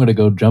 okay, I'm going to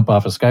go jump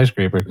off a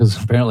skyscraper because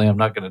apparently I'm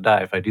not going to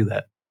die if I do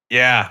that.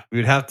 Yeah,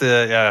 we'd have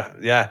to,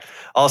 yeah.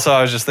 Also,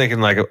 I was just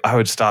thinking, like, I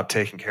would stop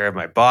taking care of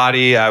my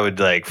body. I would,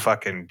 like,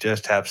 fucking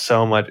just have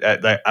so much,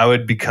 I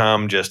would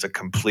become just a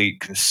complete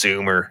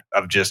consumer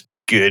of just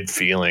good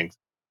feelings.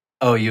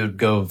 Oh, you would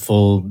go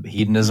full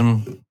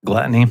hedonism,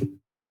 gluttony?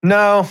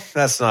 No,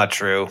 that's not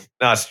true.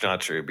 That's not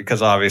true,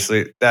 because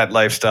obviously that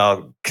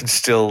lifestyle can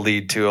still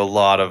lead to a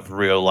lot of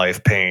real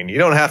life pain. You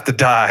don't have to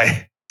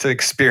die to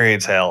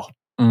experience hell.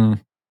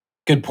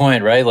 Good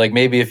point, right? Like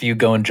maybe if you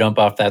go and jump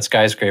off that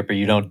skyscraper,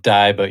 you don't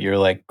die, but you're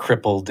like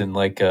crippled and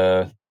like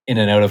in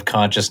and out of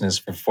consciousness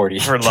for 40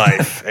 years. For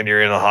life, and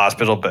you're in a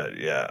hospital bed.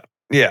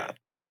 Yeah.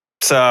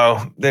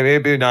 So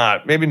maybe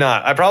not.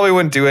 I probably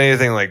wouldn't do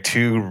anything like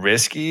too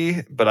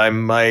risky, but I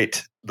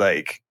might.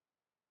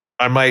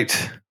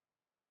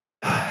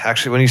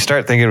 Actually, when you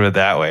start thinking of it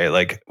that way,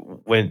 like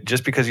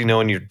just because you know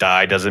when you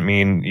die doesn't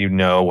mean you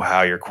know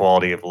how your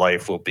quality of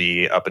life will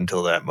be up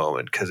until that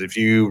moment. Because if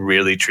you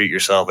really treat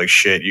yourself like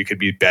shit, you could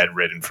be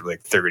bedridden for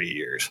like 30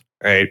 years,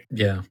 right?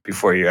 Yeah.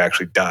 Before you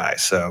actually die.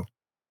 So,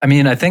 I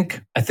mean, I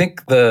think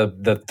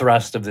the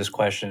thrust of this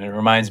question, it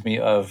reminds me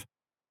of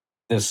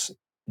this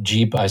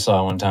Jeep I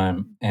saw one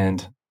time,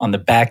 and on the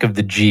back of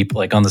the Jeep,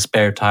 like on the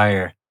spare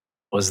tire,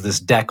 was this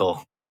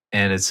decal,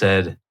 and it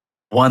said,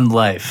 "One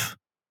life.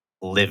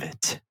 Live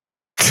it."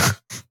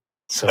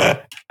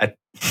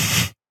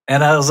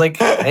 And I was like,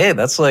 hey,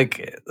 that's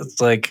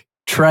like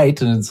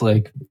trite, and it's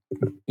like,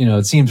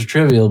 it seems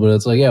trivial, but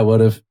it's like, yeah,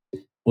 what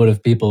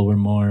if people were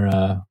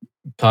more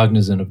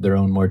cognizant of their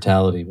own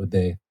mortality? Would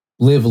they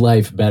live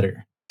life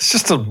better? It's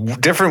just a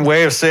different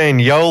way of saying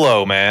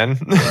YOLO, man.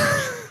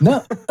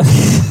 No.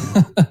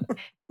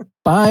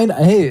 Fine.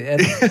 Hey.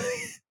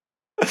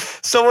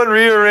 Someone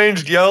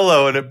rearranged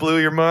YOLO and it blew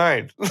your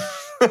mind.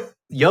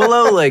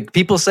 YOLO, like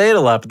people say it a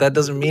lot, but that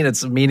doesn't mean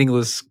it's a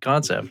meaningless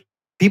concept.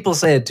 People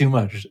say it too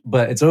much,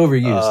 but it's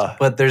overused.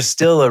 But there's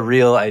still a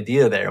real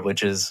idea there,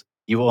 which is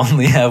you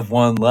only have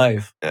one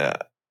life. Yeah.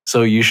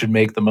 So you should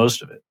make the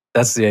most of it.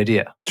 That's the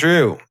idea.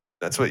 True.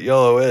 That's what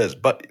YOLO is.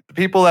 But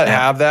people that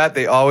have that,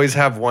 they always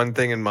have one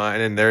thing in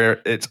mind, and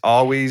it's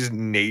always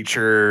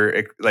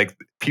nature. Like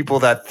people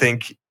that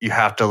think you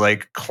have to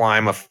like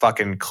climb a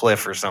fucking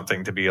cliff or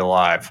something to be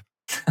alive.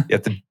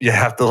 You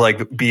have to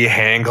like be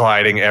hang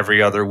gliding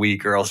every other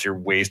week, or else you're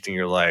wasting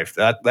your life.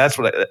 That's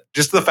what.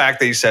 Just the fact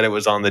that you said it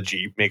was on the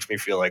Jeep makes me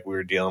feel like we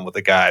were dealing with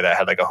a guy that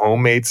had like a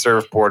homemade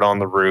surfboard on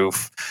the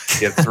roof.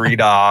 He had 3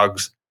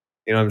 dogs.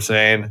 You know what I'm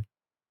saying?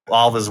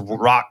 All of his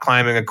rock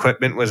climbing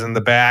equipment was in the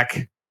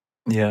back.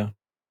 Yeah.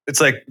 It's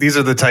like these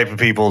are the type of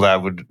people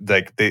that would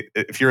like.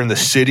 If you're in the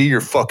city, you're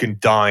fucking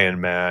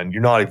dying, man.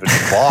 You're not even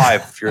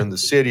alive if you're in the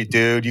city,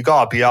 dude. You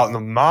gotta be out in the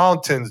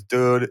mountains,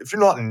 dude. If you're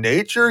not in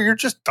nature, you're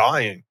just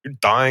dying. You're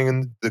dying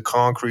in the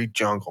concrete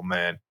jungle,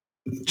 man.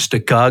 Just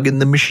a cog in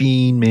the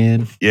machine,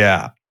 man.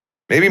 Yeah.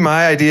 Maybe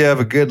my idea of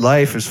a good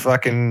life is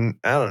fucking,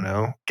 I don't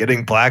know,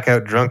 getting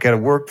blackout drunk at a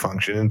work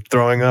function and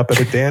throwing up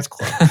at a dance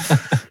club.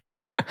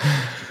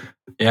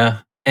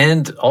 Yeah.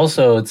 And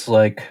also, it's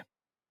like,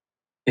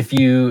 if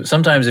you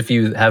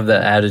have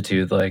that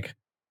attitude, like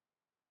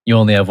you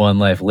only have one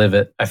life, live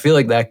it. I feel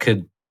like that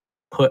could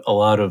put a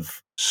lot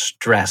of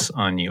stress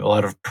on you, a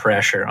lot of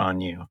pressure on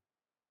you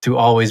to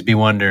always be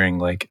wondering,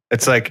 like,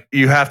 it's like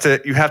you have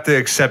to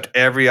accept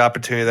every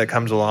opportunity that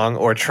comes along,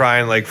 or try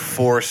and like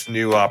force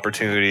new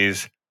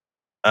opportunities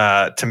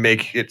to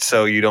make it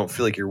so you don't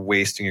feel like you're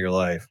wasting your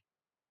life.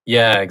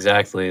 Yeah,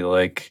 exactly.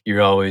 Like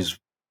you're always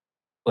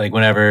like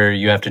whenever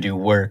you have to do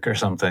work or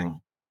something.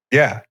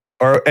 Yeah.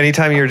 Or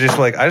anytime you're just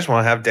like, I just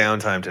want to have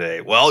downtime today.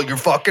 Well, you're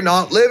fucking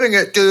not living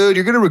it, dude.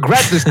 You're going to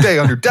regret this day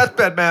on your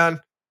deathbed, man.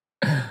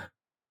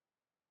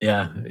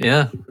 Yeah.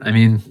 Yeah. I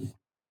mean,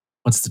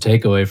 what's the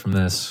takeaway from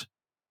this?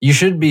 You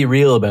should be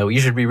real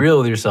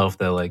with yourself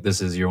that like,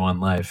 this is your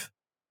one life.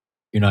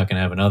 You're not going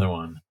to have another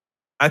one.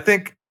 I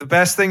think the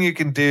best thing you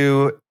can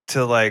do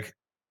to like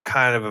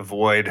kind of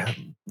avoid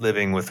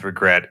living with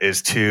regret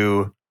is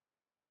to,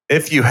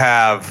 if you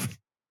have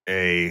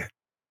a,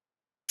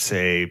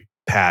 say,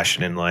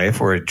 passion in life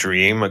or a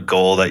dream, a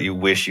goal that you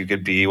wish you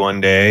could be one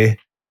day,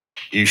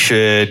 you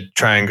should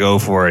try and go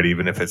for it,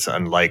 even if it's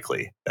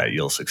unlikely that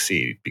you'll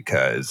succeed,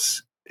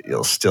 because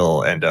you'll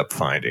still end up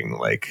finding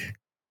like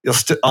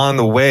on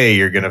the way,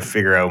 you're going to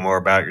figure out more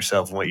about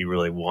yourself and what you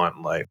really want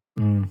in life.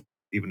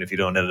 even if you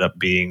don't end up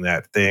being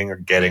that thing or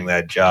getting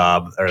that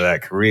job or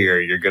that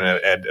career, you're going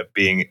to end up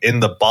being in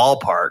the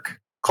ballpark,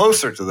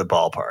 closer to the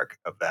ballpark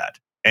of that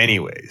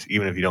anyways,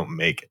 even if you don't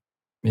make it.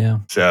 Yeah.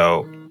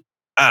 So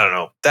I don't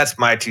know. That's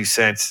my 2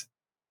 cents.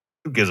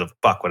 Who gives a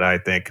fuck what I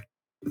think?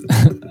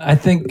 I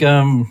think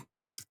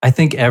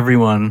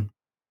everyone,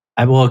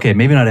 okay,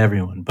 maybe not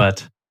everyone,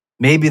 but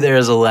maybe there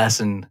is a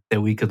lesson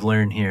that we could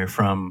learn here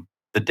from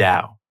the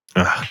Tao.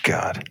 Oh,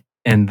 God.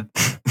 And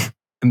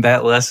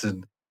that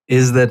lesson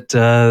is that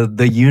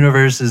the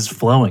universe is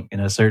flowing in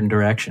a certain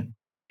direction.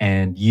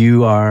 And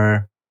you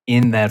are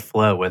in that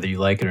flow, whether you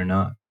like it or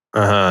not.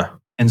 Uh-huh.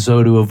 And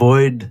so to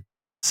avoid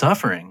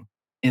suffering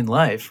in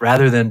life,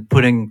 rather than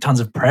putting tons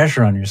of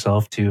pressure on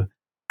yourself to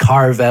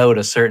carve out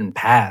a certain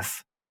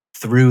path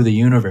through the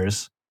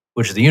universe,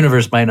 which the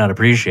universe might not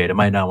appreciate. It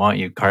might not want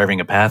you carving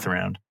a path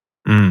around.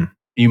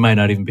 You might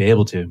not even be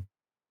able to.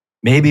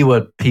 Maybe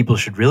what people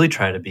should really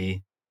try to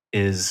be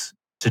is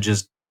to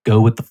just go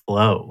with the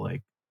flow,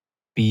 like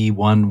be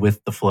one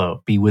with the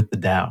flow, be with the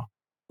Tao,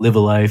 live a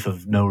life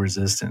of no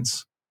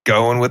resistance.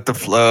 Going with the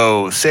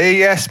flow. Say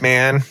yes,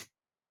 man.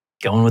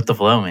 Going with the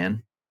flow,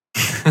 man.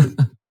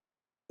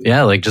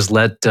 Yeah, like just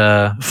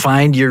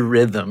find your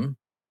rhythm.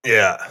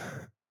 Yeah.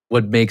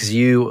 What makes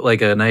you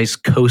like a nice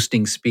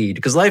coasting speed?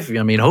 Because life,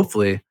 I mean,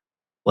 hopefully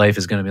life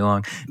is going to be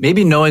long.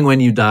 Maybe knowing when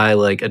you die,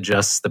 like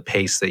adjusts the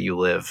pace that you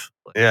live.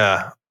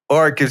 Yeah.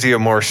 Or it gives you a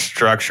more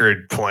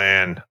structured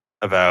plan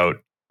about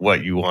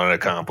what you want to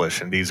accomplish.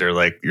 And these are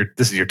like,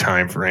 this is your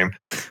time frame.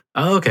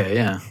 Oh, okay.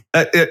 Yeah.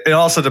 It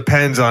also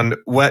depends on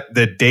what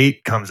the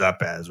date comes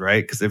up as,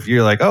 right? Because if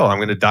you're like, oh, I'm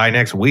going to die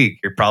next week,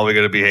 you're probably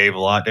going to behave a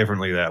lot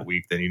differently that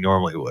week than you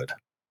normally would.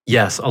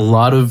 Yes. A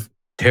lot of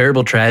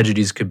terrible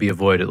tragedies could be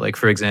avoided. Like,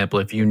 for example,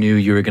 if you knew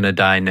you were going to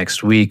die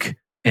next week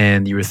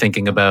and you were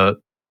thinking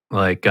about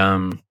like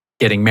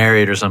getting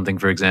married or something,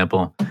 for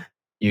example,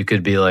 you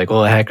could be like,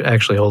 well,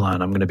 actually, hold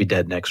on, I'm going to be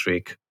dead next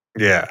week.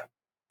 Yeah.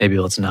 Maybe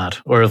let's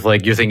not. Or if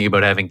like you're thinking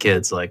about having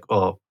kids, like,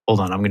 well, hold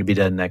on, I'm going to be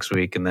dead next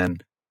week. And then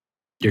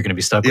you're going to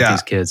be stuck with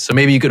these kids. So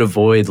maybe you could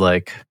avoid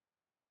like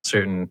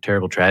certain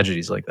terrible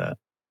tragedies like that.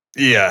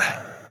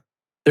 Yeah.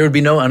 There would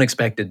be no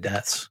unexpected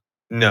deaths.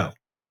 No.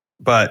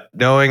 But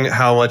knowing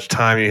how much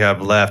time you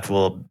have left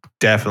will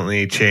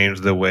definitely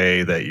change the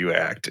way that you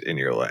act in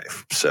your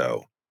life.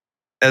 So,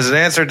 as an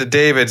answer to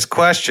David's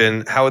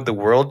question, how would the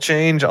world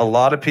change? A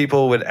lot of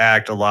people would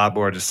act a lot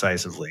more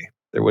decisively.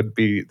 There wouldn't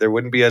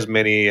be as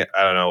many,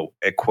 I don't know,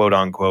 a quote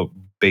unquote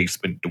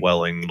basement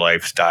dwelling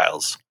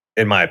lifestyles,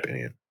 in my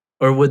opinion.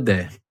 Or would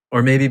they?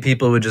 Or maybe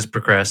people would just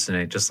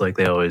procrastinate just like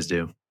they always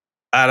do.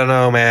 I don't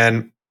know,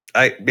 man.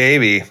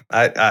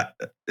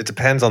 It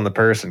depends on the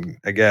person,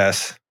 I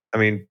guess. I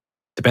mean,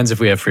 depends if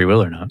we have free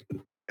will or not.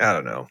 I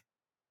don't know.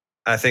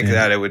 I think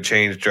that it would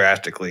change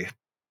drastically,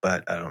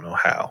 but I don't know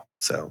how.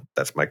 So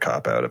that's my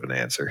cop out of an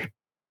answer.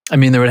 I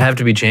mean, there would have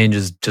to be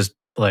changes. Just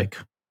like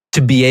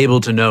to be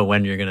able to know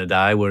when you're going to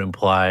die would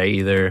imply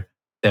either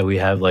that we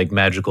have like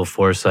magical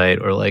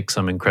foresight or like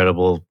some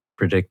incredible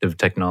predictive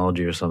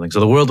technology or something. So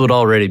the world would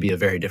already be a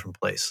very different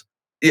place.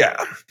 Yeah.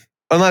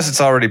 Unless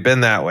it's already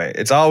been that way.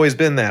 It's always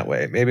been that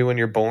way. Maybe when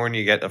you're born,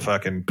 you get a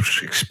fucking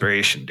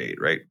expiration date,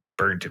 right?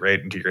 Burned right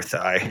into your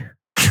thigh.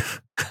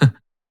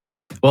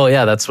 Well,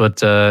 yeah, that's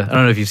what, I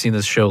don't know if you've seen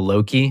this show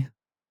Loki,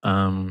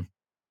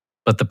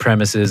 but the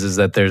premise is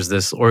that there's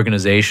this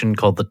organization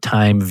called the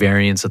Time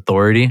Variance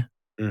Authority.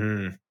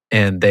 Mm-hmm.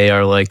 And they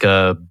are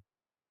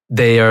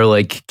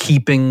like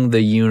keeping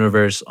the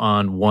universe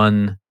on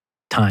one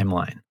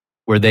timeline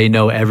where they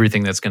know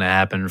everything that's going to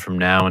happen from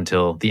now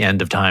until the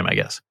end of time, I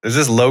guess. Is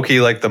this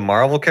Loki like the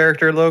Marvel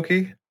character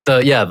Loki?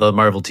 The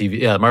Marvel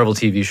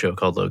TV show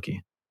called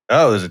Loki.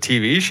 Oh, there's a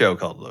TV show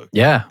called Loki.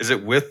 Yeah. Is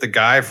it with the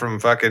guy from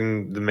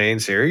fucking the main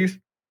series?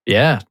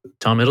 Yeah,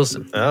 Tom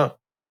Hiddleston. Oh,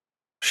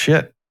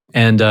 shit.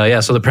 And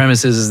so the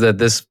premise is that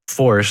this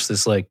force,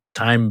 this like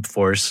time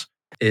force,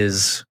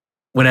 is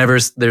whenever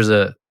there's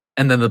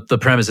and then the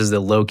premise is that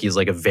Loki is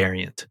like a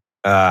variant.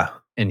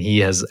 And he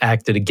has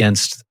acted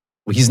against,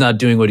 he's not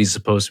doing what he's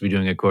supposed to be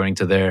doing according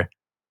to their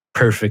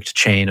perfect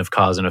chain of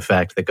cause and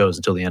effect that goes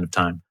until the end of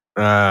time.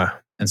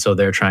 And so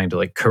they're trying to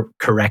like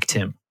correct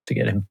him to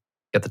get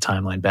the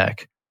timeline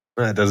back.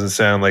 That doesn't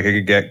sound like it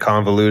could get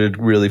convoluted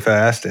really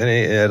fast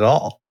at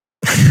all.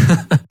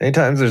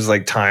 Anytime there's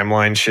like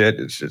timeline shit,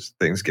 it's just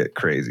things get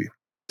crazy.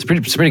 It's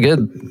pretty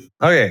good.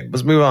 Okay,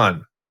 let's move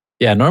on.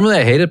 Yeah, normally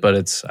I hate it,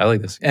 but I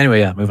like this. Anyway,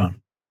 yeah, move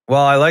on.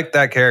 Well, I like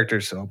that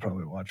character, so I'll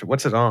probably watch it.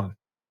 What's it on?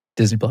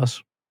 Disney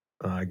Plus.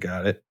 Oh, I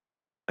got it.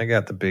 I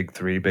got the big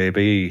three,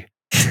 baby.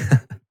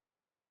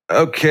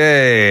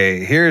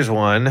 Okay, here's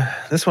one.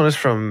 This one is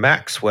from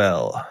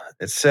Maxwell.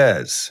 It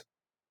says,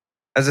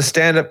 as a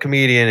stand-up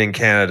comedian in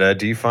Canada,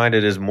 do you find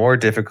it is more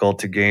difficult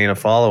to gain a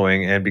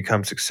following and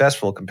become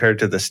successful compared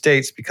to the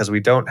States because we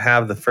don't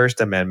have the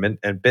First Amendment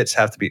and bits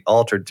have to be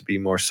altered to be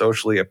more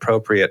socially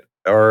appropriate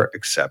or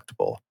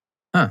acceptable?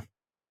 Huh.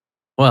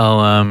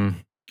 Well,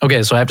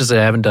 okay, so I have to say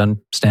I haven't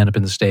done stand-up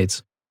in the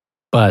States,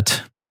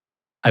 but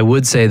I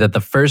would say that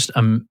the First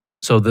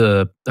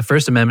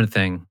Amendment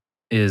thing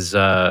is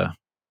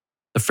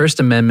The First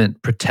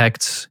Amendment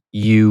protects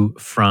you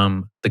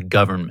from the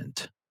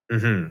government.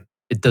 Mm-hmm.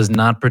 It does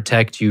not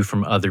protect you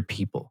from other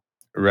people.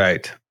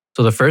 Right.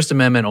 So the First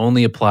Amendment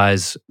only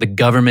applies, the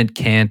government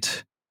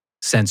can't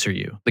censor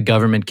you. The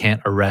government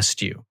can't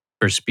arrest you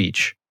for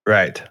speech.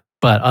 Right.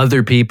 But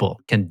other people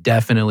can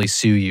definitely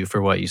sue you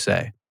for what you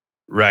say.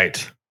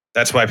 Right.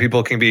 That's why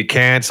people can be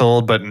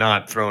canceled but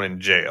not thrown in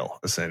jail,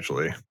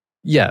 essentially.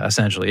 Yeah,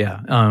 essentially,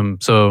 yeah.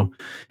 So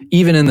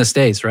even in the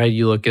States, right,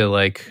 you look at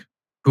like,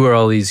 who are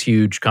all these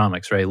huge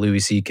comics, right? Louis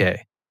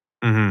C.K.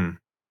 Mm-hmm.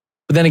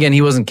 But then again,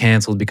 he wasn't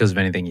canceled because of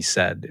anything he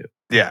said, dude.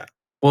 Yeah.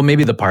 Well,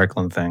 maybe the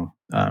Parkland thing.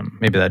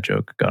 Maybe that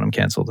joke got him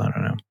canceled. I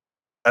don't know.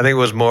 I think it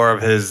was more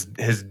of his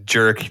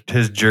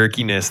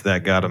jerkiness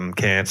that got him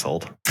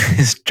canceled.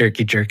 His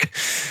jerking.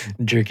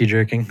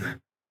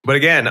 But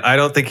again, I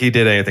don't think he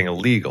did anything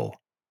illegal,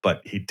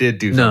 but he did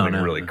do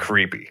something really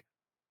creepy.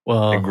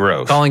 Well, and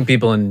gross. Calling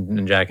people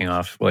and jacking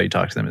off while you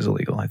talk to them is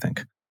illegal, I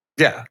think.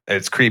 Yeah,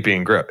 it's creepy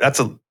and gross. I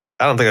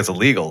don't think that's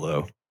illegal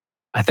though.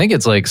 I think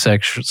it's like I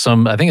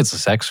think it's a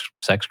sex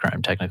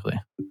crime technically.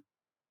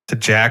 To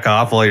jack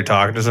off while you're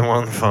talking to someone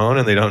on the phone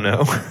and they don't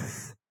know.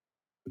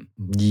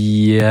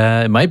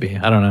 Yeah, it might be.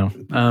 I don't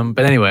know.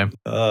 But anyway.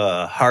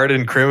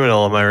 Hardened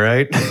criminal, am I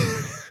right?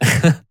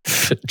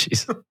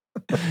 Jeez.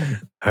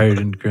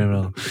 Hardened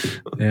criminal.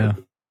 Yeah.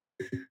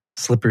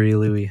 Slippery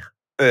Louis.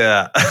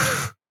 Yeah.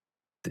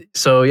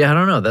 So yeah, I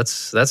don't know.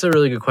 That's a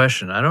really good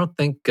question. I don't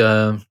think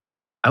I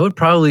would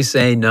probably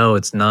say no,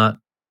 it's not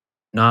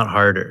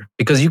harder.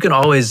 Because you can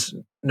always,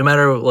 no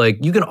matter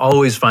you can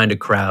always find a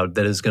crowd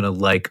that is gonna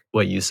like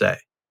what you say.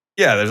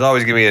 Yeah, there's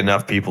always gonna be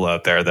enough people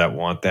out there that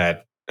want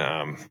that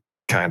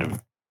kind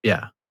of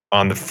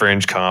on the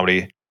fringe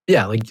comedy.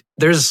 Yeah, like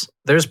there's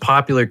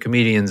popular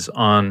comedians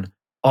on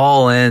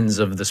all ends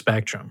of the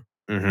spectrum.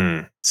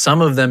 Mm-hmm. Some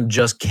of them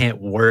just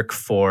can't work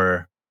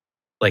for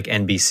like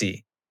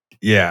NBC.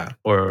 Yeah.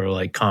 Or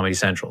like Comedy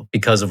Central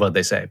because of what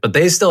they say, but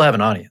they still have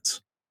an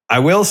audience. I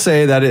will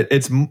say that it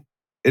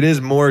is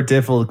more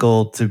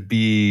difficult to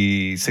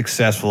be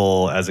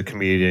successful as a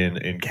comedian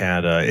in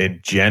Canada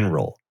in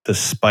general,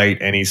 despite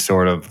any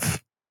sort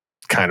of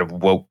kind of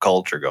woke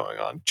culture going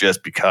on,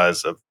 just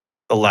because of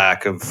the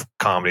lack of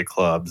comedy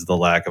clubs, the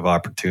lack of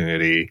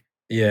opportunity.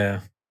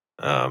 Yeah.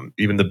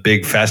 Even the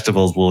big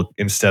festivals will,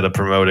 instead of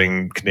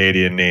promoting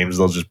Canadian names,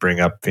 they'll just bring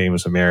up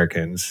famous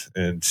Americans.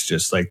 And it's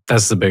just like...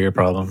 That's the bigger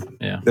problem.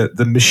 Yeah.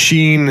 The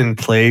machine in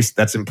place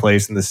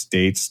in the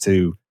States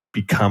to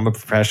become a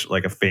professional,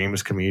 like a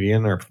famous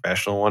comedian or a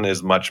professional one,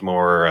 is much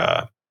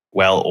more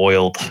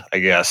well-oiled, I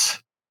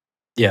guess.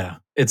 Yeah.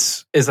 I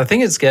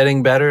think it's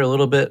getting better a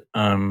little bit.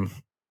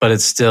 But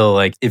it's still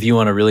like, if you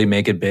want to really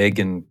make it big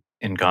in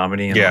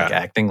comedy and like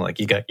acting, like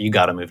you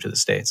got to move to the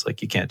States.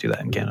 Like you can't do that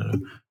in Canada.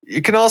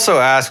 You can also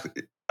ask,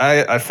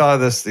 I thought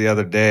of this the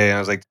other day, and I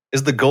was like,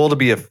 is the goal to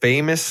be a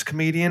famous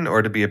comedian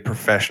or to be a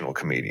professional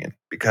comedian?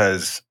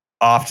 Because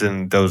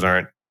often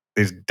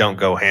these don't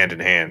go hand in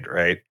hand,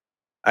 right?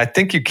 I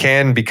think you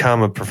can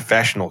become a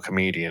professional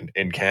comedian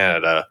in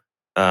Canada.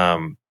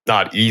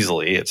 Not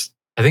easily.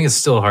 I think it's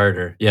still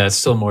harder. Yeah, it's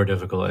still more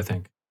difficult, I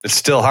think. It's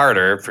still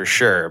harder for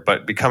sure,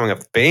 but becoming a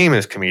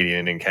famous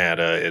comedian in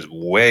Canada is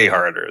way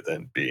harder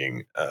than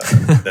being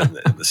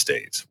in the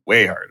States.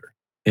 Way harder.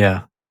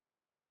 Yeah.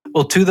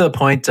 Well, to the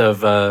point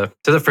of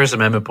to the First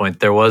Amendment point,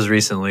 there was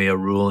recently a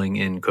ruling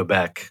in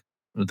Quebec,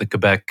 the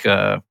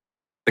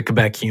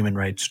Quebec Human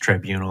Rights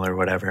Tribunal or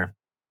whatever.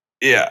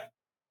 Yeah.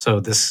 So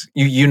this,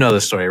 you know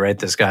the story, right?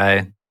 This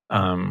guy,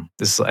 I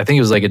think he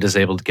was like a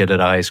disabled kid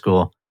at a high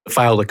school,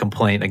 filed a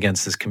complaint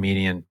against this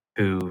comedian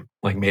who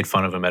like made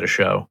fun of him at a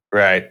show.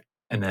 Right.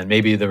 And then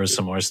maybe there was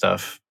some more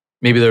stuff.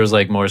 Maybe there was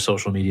like more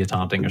social media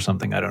taunting or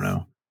something. I don't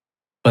know.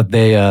 But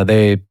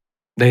they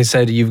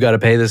said you've got to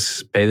pay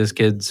this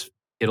kid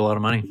a lot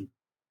of money.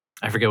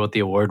 I forget what the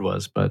award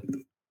was, but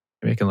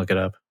maybe I can look it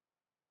up.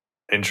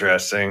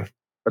 Interesting.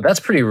 But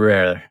that's pretty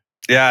rare.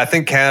 Yeah, I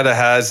think Canada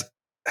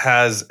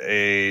has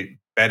a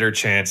better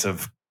chance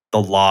of the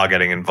law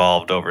getting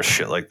involved over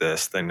shit like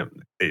this than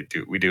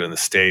we do in the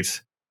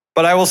States.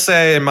 But I will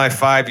say, in my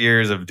 5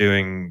 years of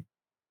doing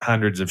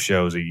hundreds of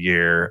shows a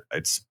year,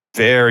 it's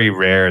very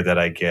rare that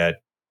I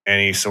get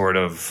any sort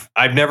of...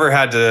 I've never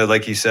had to,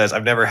 like he says,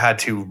 I've never had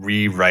to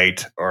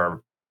rewrite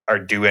or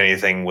do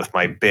anything with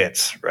my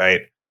bits,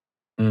 right?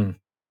 Mm.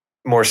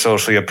 More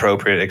socially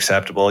appropriate,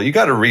 acceptable. You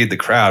got to read the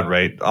crowd,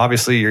 right?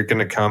 Obviously, you're going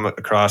to come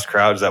across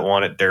crowds that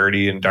want it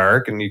dirty and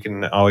dark, and you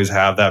can always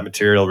have that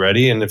material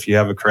ready. And if you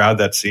have a crowd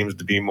that seems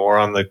to be more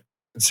on the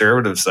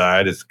conservative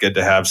side, it's good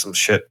to have some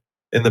shit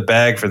in the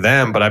bag for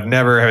them. But I've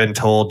never been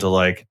told to,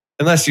 like,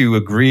 unless you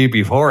agree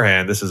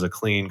beforehand, this is a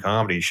clean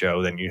comedy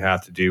show, then you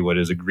have to do what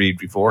is agreed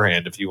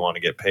beforehand if you want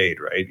to get paid,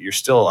 right? You're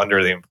still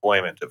under the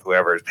employment of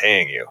whoever is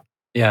paying you.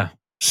 Yeah.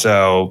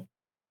 So,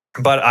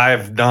 but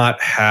I've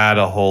not had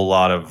a whole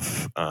lot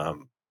of,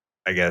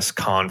 I guess,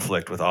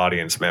 conflict with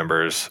audience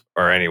members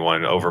or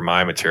anyone over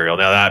my material.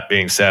 Now, that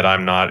being said,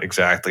 I'm not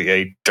exactly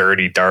a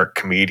dirty, dark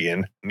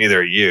comedian. Neither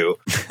are you.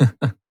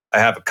 I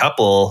have a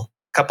couple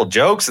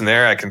jokes in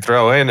there I can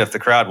throw in if the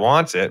crowd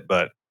wants it,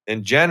 but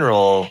in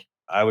general,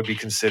 I would be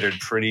considered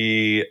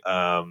pretty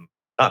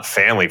not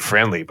family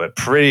friendly, but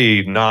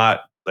pretty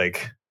not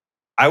like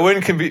I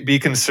wouldn't be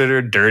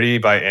considered dirty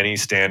by any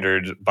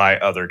standard by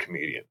other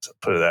comedians.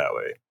 Put it that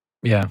way.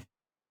 Yeah.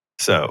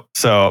 So,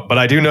 but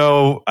I do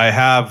know I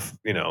have,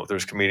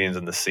 there's comedians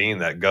in the scene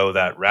that go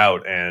that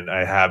route, and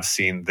I have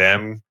seen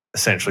them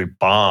essentially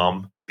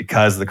bomb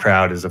because the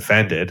crowd is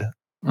offended.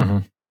 Mm-hmm.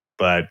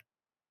 But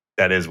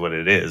that is what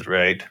it is,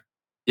 right?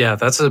 Yeah,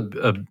 that's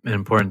an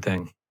important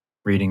thing,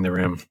 reading the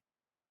room.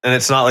 And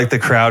it's not like the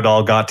crowd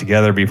all got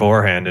together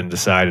beforehand and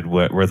decided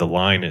where the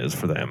line is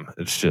for them.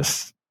 It's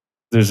just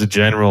there's a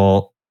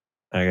general,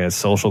 I guess,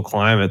 social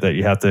climate that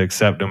you have to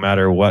accept no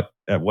matter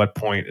at what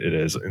point it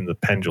is in the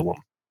pendulum.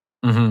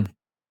 Mm-hmm.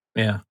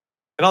 Yeah.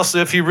 And also,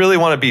 if you really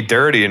want to be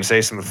dirty and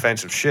say some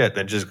offensive shit,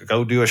 then just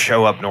go do a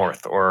show up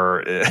north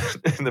or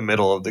in the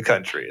middle of the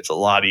country. It's a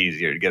lot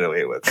easier to get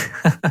away with.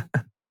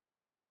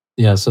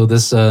 Yeah. So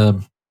this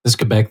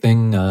Quebec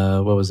thing,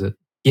 what was it?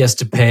 He has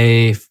to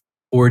pay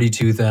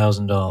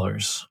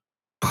 $42,000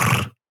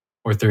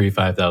 or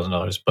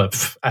 $35,000,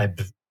 but I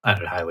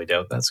highly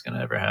doubt that's going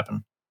to ever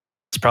happen.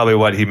 It's probably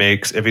what he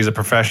makes if he's a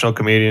professional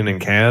comedian in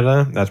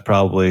Canada. That's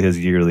probably his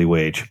yearly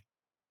wage.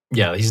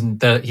 Yeah, he's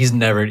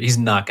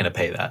not going to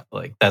pay that.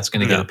 Like that's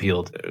going to get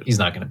appealed. He's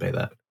not going to pay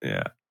that.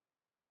 Yeah.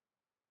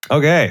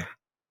 Okay.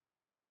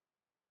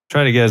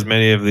 Trying to get as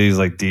many of these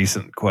like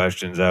decent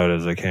questions out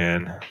as I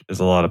can. There's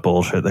a lot of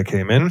bullshit that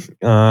came in.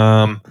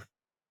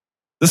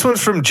 This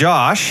one's from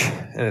Josh,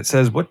 and it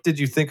says, "What did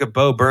you think of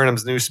Bo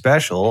Burnham's new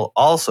special?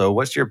 Also,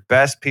 what's your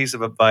best piece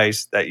of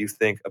advice that you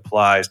think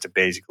applies to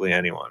basically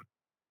anyone?"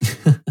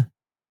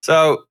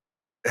 So,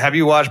 have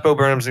you watched Bo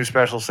Burnham's new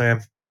special,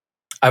 Sam?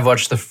 I've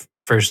watched the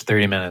first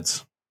 30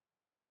 minutes.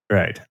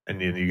 Right,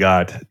 and you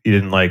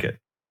didn't like it.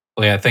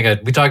 Well, yeah, I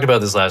think we talked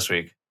about this last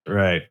week.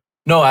 Right.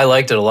 No, I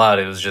liked it a lot.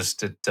 It was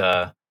just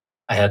I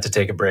had to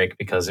take a break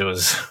because I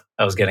was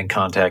getting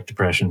contact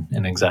depression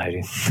and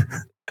anxiety.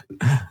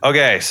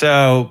 Okay,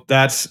 so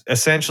that's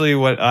essentially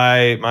what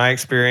my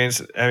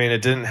experience. I mean,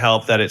 it didn't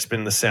help that it's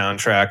been the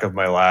soundtrack of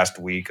my last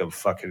week of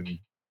fucking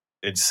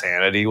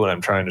insanity when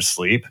I'm trying to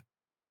sleep.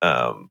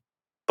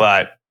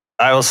 But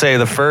I will say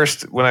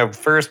when I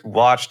first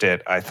watched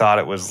it, I thought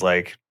it was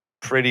like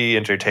pretty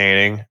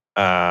entertaining,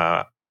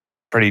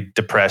 pretty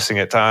depressing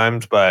at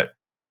times, but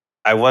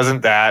I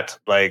wasn't that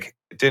like,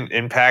 it didn't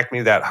impact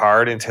me that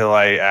hard until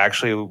I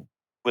actually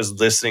was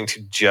listening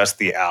to just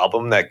the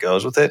album that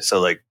goes with it.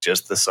 So like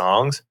just the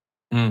songs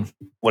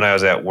when I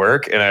was at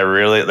work, and I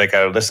really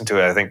I listened to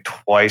it, I think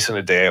twice in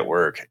a day at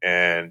work.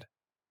 And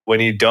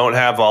when you don't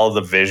have all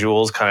the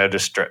visuals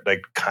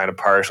kind of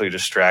partially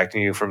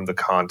distracting you from the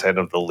content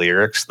of the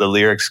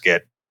lyrics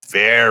get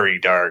very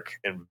dark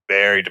and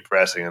very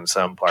depressing in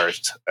some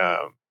parts,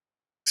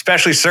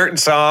 especially certain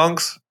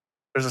songs.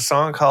 There's a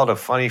song called "A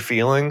Funny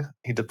Feeling"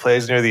 he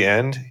plays near the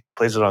end. He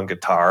plays it on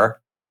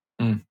guitar.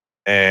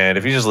 And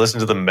if you just listen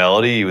to the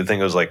melody, you would think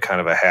it was like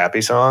kind of a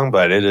happy song,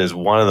 but it is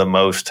one of the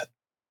most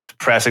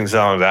depressing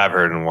songs I've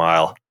heard in a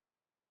while.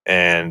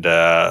 And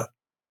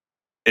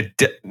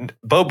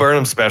Bo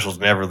Burnham specials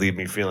never leave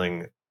me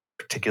feeling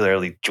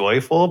particularly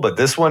joyful, but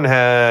this one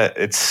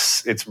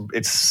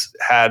it's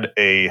had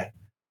a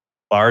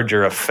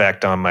larger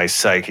effect on my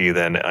psyche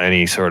than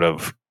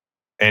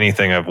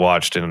anything I've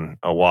watched in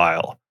a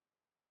while.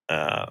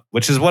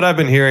 Which is what I've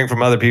been hearing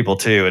from other people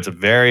too. It's a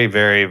very,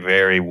 very,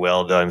 very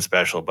well done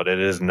special, but it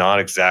is not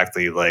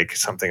exactly like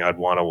something I'd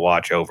want to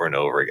watch over and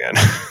over again.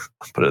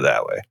 I'll put it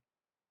that way.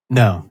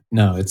 No,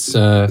 it's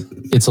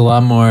a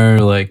lot more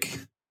like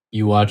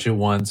you watch it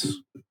once,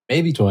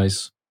 maybe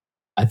twice.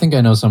 I think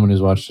I know someone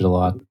who's watched it a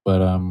lot, but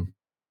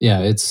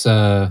yeah, it's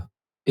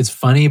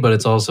funny, but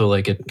it's also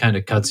like it kind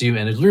of cuts you,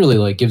 and it literally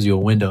like gives you a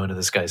window into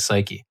this guy's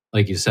psyche,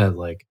 like you said,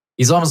 like.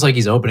 He's almost like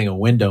he's opening a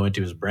window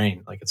into his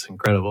brain. Like it's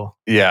incredible.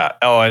 Yeah.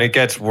 Oh, and it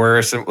gets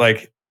worse.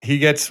 Like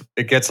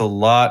it gets a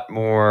lot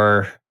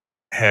more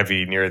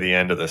heavy near the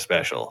end of the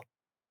special,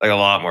 like a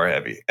lot more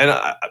heavy. And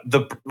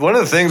one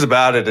of the things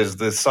about it is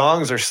the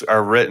songs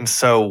are written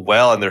so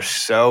well and they're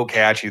so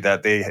catchy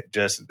that they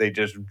just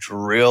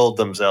drilled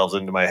themselves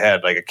into my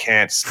head. Like I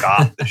can't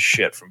stop the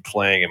shit from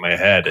playing in my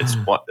head. It's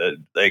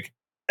like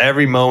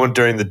every moment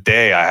during the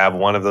day, I have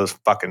one of those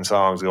fucking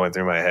songs going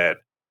through my head.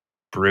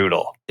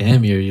 Brutal.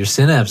 Damn, your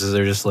synapses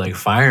are just like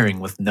firing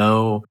with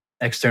no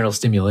external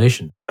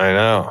stimulation. I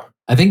know.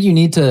 I think you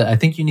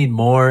need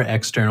more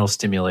external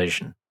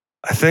stimulation.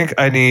 I think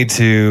I need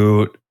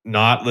to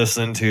not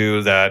listen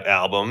to that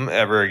album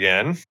ever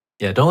again.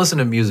 Yeah, don't listen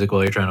to music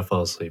while you're trying to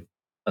fall asleep.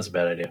 That's a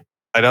bad idea.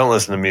 I don't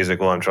listen to music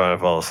while I'm trying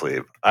to fall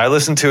asleep. I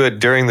listen to it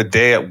during the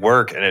day at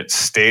work, and it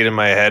stayed in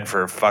my head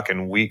for a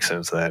fucking week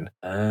since then.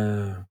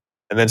 And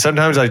then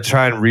sometimes I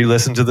try and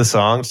re-listen to the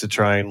songs to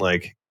try and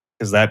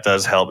because that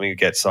does help me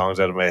get songs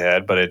out of my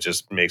head, but it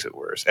just makes it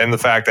worse. And the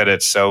fact that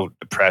it's so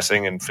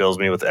depressing and fills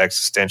me with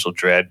existential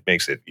dread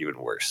makes it even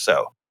worse.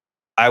 So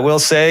I will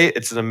say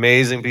it's an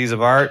amazing piece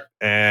of art,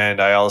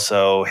 and I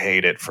also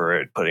hate it for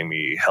it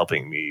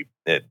helping me,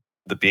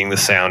 being the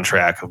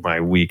soundtrack of my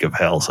week of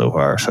hell so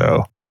far.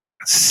 So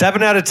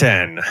 7 out of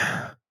 10.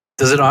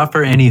 Does it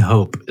offer any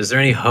hope? Is there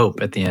any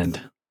hope at the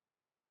end?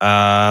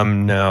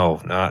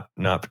 No,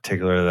 not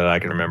particular that I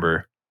can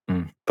remember.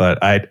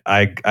 But I'd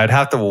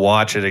have to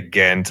watch it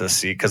again to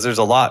see, because there's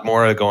a lot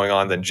more going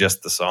on than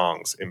just the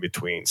songs. In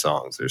between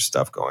songs, there's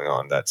stuff going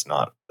on that's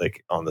not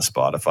like on the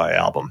Spotify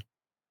album.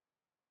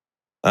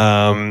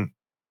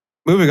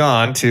 Moving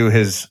on to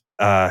his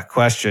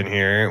question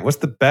here. What's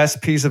the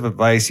best piece of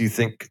advice you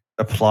think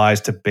applies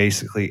to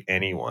basically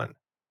anyone?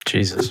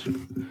 Jesus.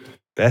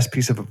 Best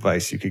piece of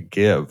advice you could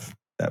give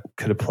that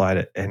could apply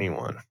to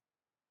anyone.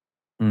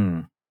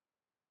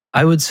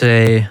 I would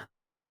say,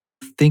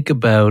 think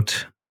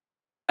about,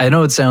 I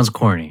know it sounds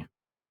corny.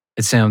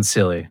 It sounds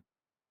silly.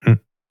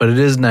 But it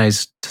is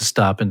nice to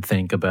stop and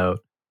think about,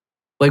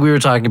 like we were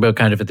talking about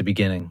kind of at the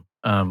beginning,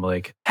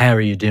 like, how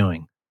are you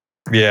doing?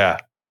 Yeah.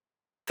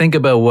 Think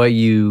about what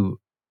you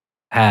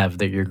have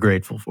that you're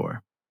grateful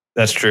for.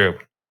 That's true.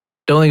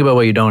 Don't think about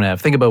what you don't have.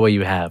 Think about what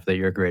you have that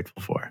you're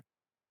grateful for.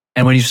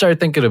 And when you start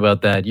thinking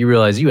about that, you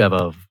realize you have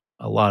a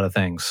lot of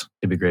things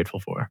to be grateful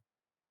for.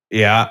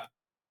 Yeah.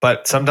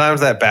 But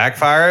sometimes that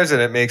backfires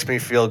and it makes me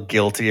feel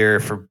guiltier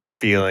for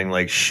feeling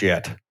like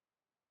shit.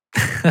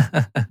 You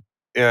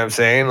know what I'm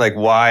saying? Like,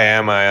 why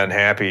am I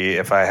unhappy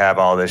if I have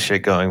all this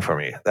shit going for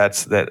me?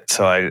 That's that.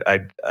 So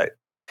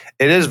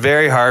it is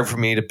very hard for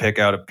me to pick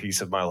out a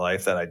piece of my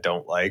life that I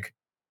don't like.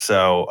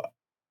 So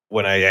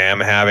when I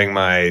am having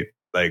my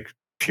like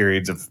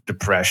periods of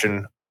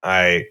depression,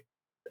 I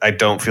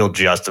don't feel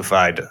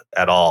justified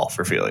at all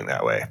for feeling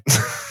that way.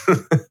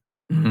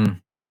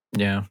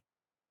 Yeah.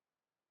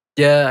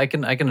 Yeah, I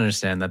can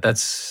understand that.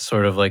 That's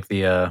sort of like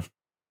the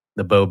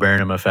Bo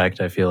Burnham effect,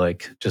 I feel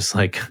like. Just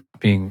like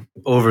being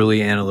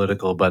overly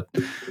analytical, but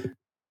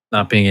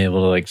not being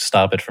able to like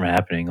stop it from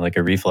happening, like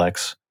a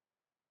reflex.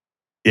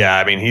 Yeah,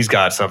 I mean, he's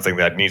got something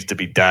that needs to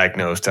be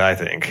diagnosed, I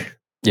think.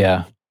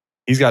 Yeah.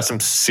 He's got some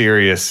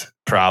serious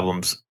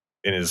problems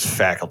in his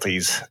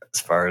faculties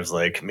as far as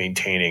like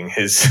maintaining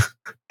his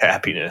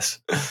happiness.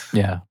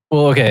 Yeah.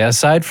 Well, okay,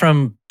 aside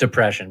from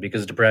depression,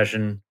 because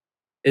depression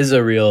is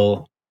a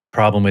real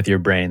problem with your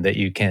brain that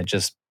you can't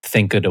just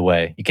think it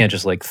away. You can't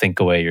just like think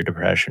away your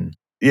depression.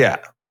 Yeah.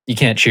 You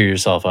can't cheer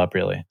yourself up,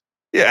 really.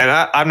 Yeah,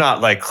 and I'm not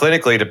like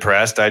clinically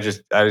depressed. I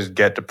just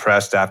get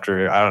depressed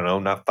after, I don't know,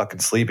 not fucking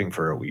sleeping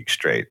for a week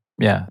straight.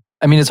 Yeah.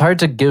 I mean, it's hard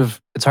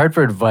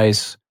for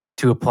advice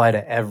to apply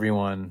to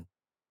everyone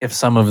if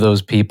some of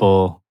those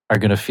people are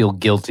going to feel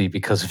guilty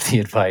because of the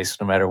advice,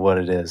 no matter what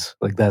it is.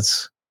 Like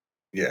that's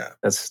a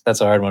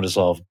hard one to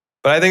solve.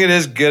 But I think it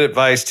is good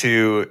advice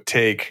to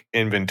take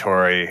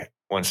inventory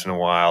once in a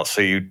while, so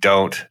you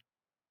don't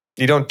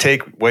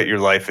take what your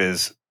life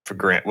is for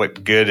granted,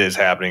 what good is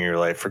happening in your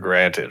life for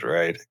granted,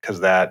 right?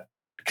 Because that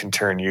can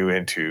turn you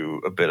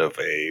into a bit of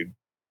a,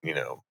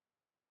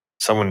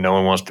 someone no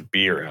one wants to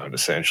be around,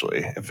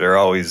 essentially, if they're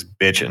always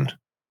bitching.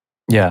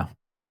 Yeah.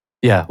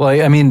 Yeah. Well,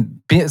 I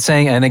mean,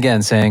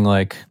 saying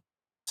like,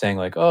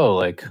 oh,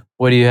 like,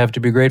 what do you have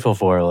to be grateful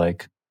for?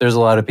 Like, there's a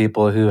lot of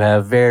people who,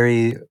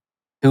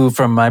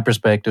 from my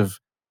perspective,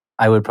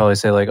 I would probably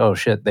say like, oh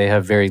shit, they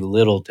have very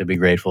little to be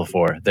grateful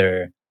for.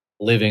 They're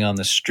living on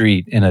the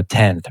street in a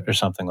tent or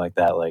something like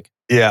that. Like,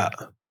 yeah.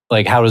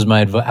 Like, how does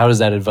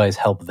that advice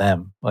help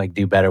them like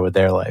do better with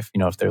their life?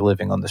 If they're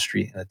living on the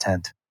street in a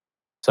tent.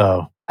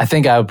 So I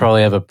think I would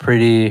probably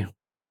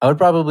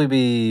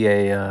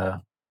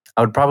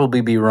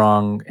be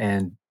wrong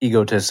and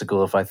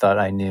egotistical if I thought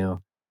I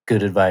knew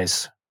good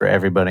advice for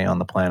everybody on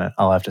the planet.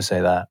 I'll have to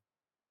say that.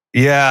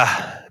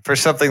 Yeah, for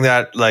something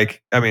that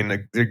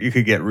you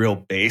could get real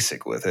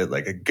basic with it.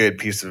 Like a good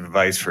piece of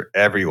advice for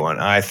everyone,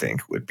 I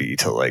think, would be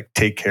to like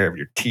take care of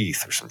your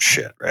teeth or some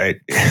shit, right?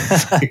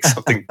 Like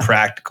something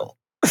practical.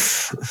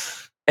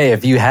 Hey,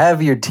 if you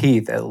have your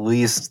teeth, at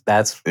least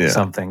that's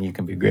something you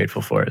can be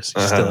grateful for. Is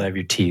you still have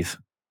your teeth.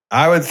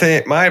 I would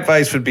think my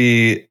advice would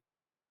be,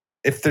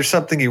 if there's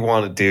something you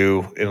want to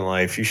do in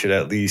life, you should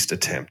at least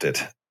attempt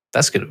it.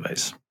 That's good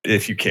advice.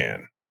 If you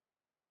can.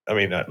 I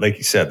mean, like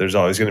you said, there's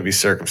always going to be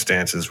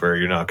circumstances where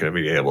you're not going to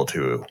be able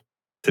to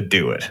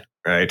do it,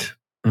 right?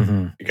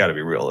 Mm-hmm. You got to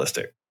be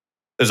realistic.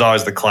 There's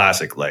always the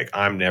classic, like,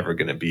 I'm never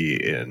going to be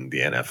in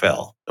the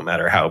NFL, no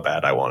matter how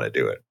bad I want to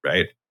do it,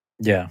 right?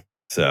 Yeah.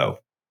 So,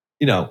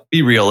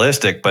 be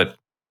realistic, but...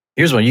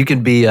 Here's one. You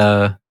could be...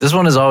 this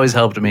one has always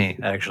helped me,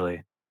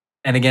 actually.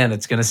 And again,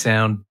 it's going to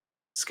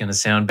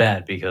sound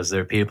bad because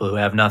there are people who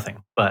have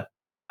nothing. But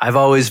I've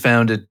always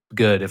found it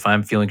good if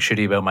I'm feeling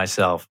shitty about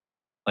myself,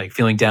 like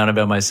feeling down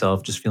about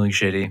myself, just feeling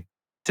shitty,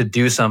 to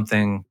do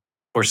something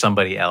for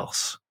somebody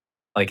else,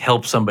 like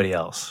help somebody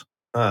else.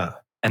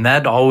 And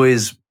that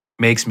always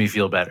makes me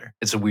feel better.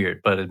 It's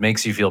weird, but it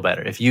makes you feel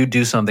better. If you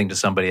do something to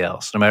somebody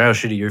else, no matter how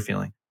shitty you're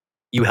feeling,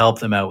 you help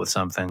them out with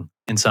something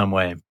in some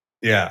way.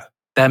 Yeah.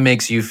 That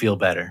makes you feel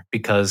better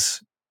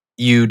because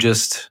you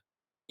just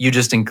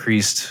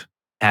increased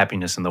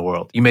happiness in the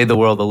world. You made the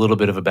world a little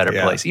bit of a better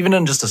place, even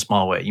in just a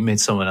small way. You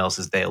made someone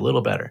else's day a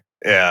little better.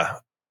 Yeah.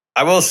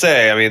 I will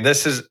say, I mean,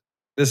 this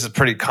is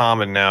pretty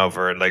common now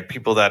for like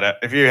people that,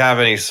 if you have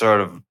any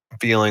sort of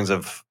feelings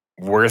of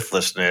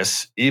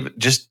worthlessness, even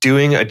just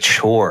doing a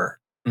chore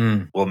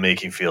will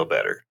make you feel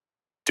better.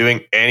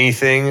 Doing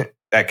anything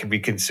that can be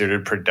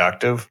considered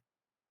productive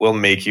will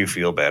make you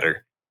feel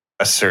better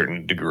a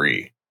certain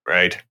degree,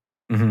 right?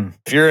 Mm-hmm.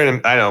 If you're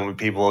in, I know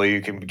people,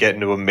 you can get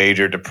into a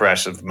major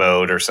depressive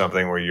mode or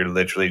something where you're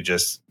literally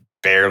just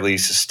barely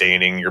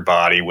sustaining your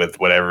body with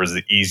whatever is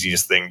the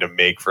easiest thing to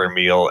make for a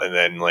meal, and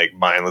then like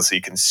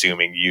mindlessly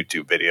consuming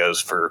YouTube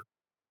videos for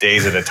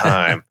days at a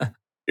time.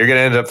 You're going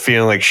to end up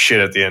feeling like shit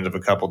at the end of a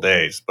couple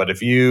days. But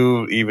if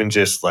you even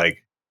just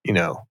like,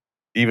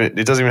 even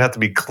it doesn't even have to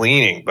be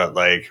cleaning, but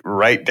like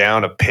write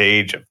down a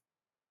page of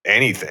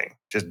anything.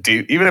 Just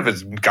do, even if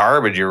it's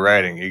garbage you're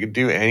writing, you can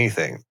do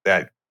anything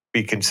that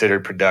be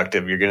considered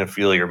productive. You're going to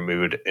feel your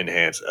mood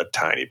enhance a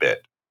tiny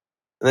bit.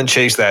 And then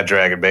chase that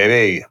dragon,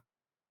 baby.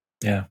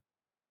 Yeah.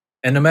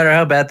 And no matter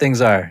how bad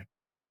things are,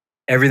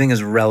 everything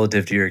is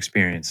relative to your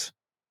experience.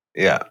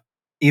 Yeah.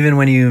 Even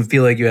when you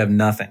feel like you have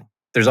nothing,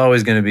 there's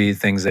always going to be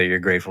things that you're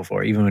grateful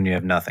for, even when you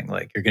have nothing.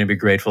 Like you're going to be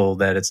grateful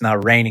that it's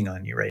not raining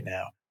on you right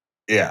now.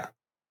 Yeah.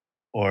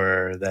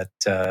 Or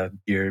that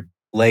your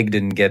leg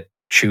didn't get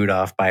chewed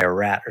off by a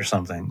rat or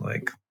something.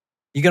 Like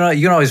you can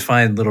always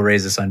find little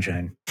rays of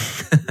sunshine.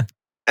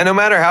 And no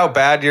matter how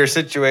bad your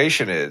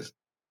situation is,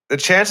 the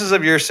chances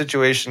of your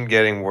situation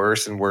getting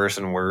worse and worse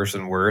and worse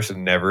and worse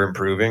and never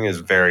improving is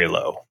very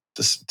low.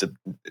 Just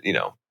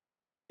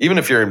even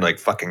if you're in like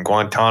fucking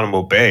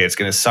Guantanamo Bay, it's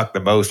going to suck the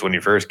most when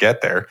you first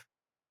get there.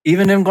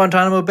 Even in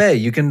Guantanamo Bay,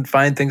 you can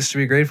find things to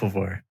be grateful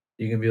for.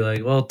 You can be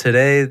like, well,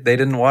 today they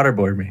didn't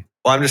waterboard me.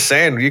 Well, I'm just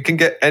saying you can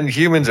get, and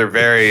humans are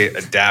very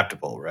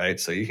adaptable, right?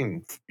 So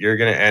you're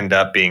going to end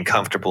up being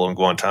comfortable in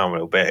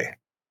Guantanamo Bay.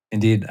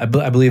 Indeed. I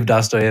believe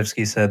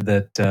Dostoevsky said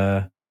that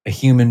a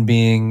human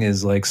being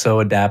is like so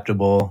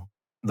adaptable,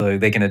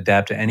 they can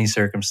adapt to any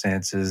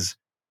circumstances.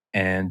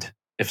 And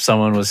if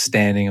someone was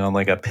standing on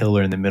like a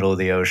pillar in the middle of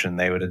the ocean,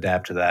 they would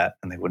adapt to that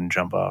and they wouldn't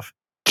jump off.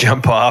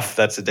 Jump off?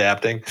 That's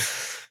adapting?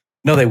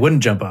 No, they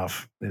wouldn't jump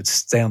off. They'd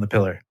stay on the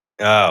pillar.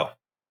 Oh.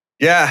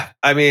 Yeah.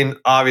 I mean,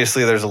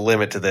 obviously there's a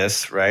limit to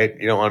this, right?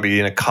 You don't want to be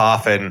in a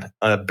coffin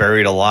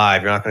buried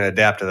alive. You're not going to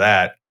adapt to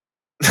that.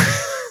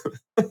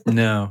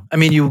 No. I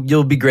mean,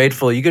 you'll be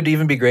grateful. You could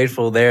even be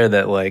grateful there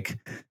that like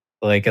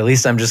at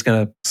least I'm just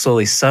going to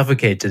slowly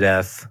suffocate to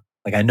death.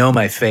 Like I know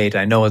my fate.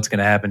 I know what's going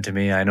to happen to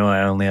me. I know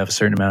I only have a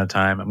certain amount of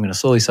time. I'm going to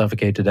slowly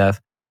suffocate to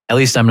death. At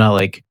least I'm not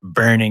like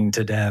burning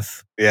to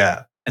death.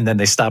 Yeah. And then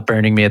they stop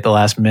burning me at the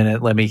last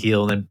minute, let me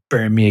heal, and then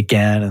burn me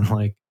again. And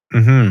like,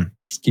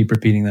 just keep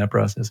repeating that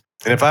process.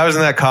 And if I was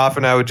in that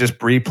coffin, I would just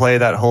replay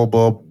that whole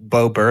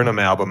Bo Burnham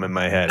album in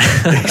my head.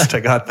 At least I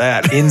got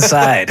that.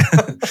 Inside.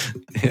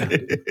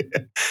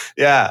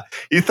 Yeah.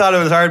 You thought it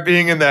was hard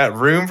being in that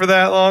room for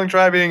that long?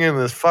 Try being in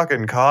this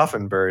fucking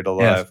coffin buried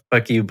alive. Yeah,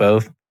 fuck you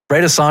both.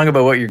 Write a song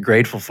about what you're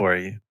grateful for,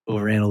 you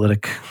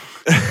over-analytic.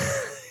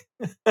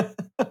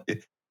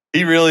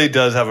 He really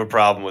does have a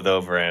problem with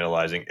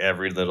overanalyzing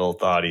every little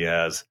thought he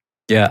has.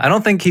 Yeah, I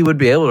don't think he would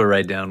be able to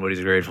write down what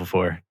he's grateful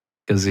for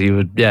because he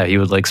would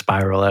like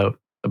spiral out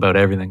about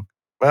everything.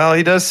 Well,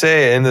 he does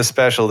say in the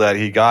special that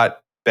he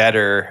got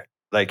better.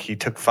 Like he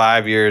took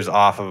 5 years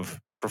off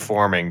of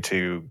performing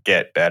to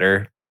get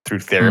better through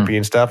therapy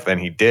and stuff,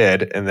 and he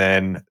did. And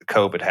then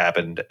COVID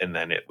happened, and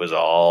then it was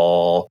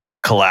all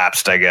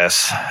collapsed, I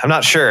guess. I'm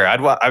not sure.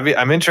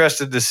 I'm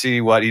interested to see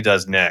what he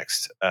does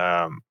next.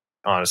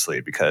 Honestly,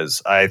 because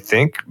I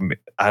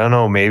don't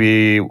know,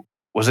 maybe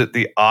was it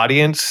the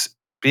audience,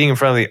 being in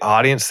front of the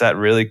audience that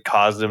really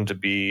caused him to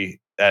be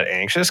that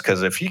anxious?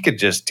 Because if he could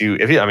just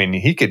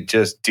he could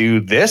just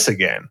do this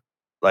again,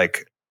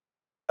 like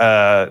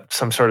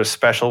some sort of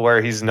special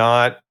where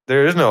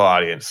there is no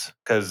audience,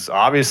 because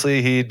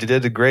obviously he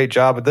did a great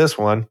job at this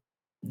one.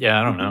 Yeah,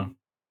 I don't know.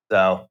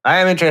 So I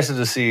am interested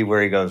to see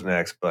where he goes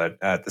next, but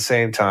at the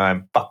same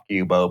time, fuck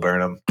you, Bo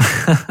Burnham.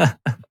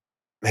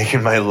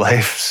 Making my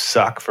life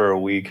suck for a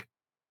week.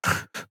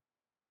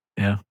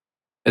 Yeah.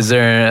 Is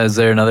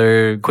there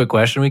another quick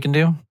question we can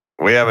do?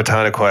 We have a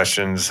ton of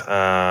questions,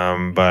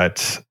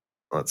 but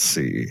let's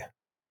see.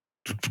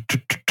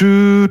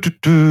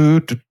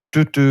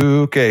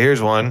 Okay,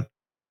 here's one.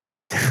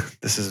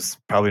 This is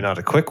probably not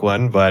a quick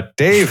one, but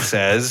Dave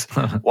says,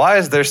 why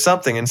is there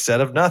something instead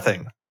of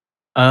nothing?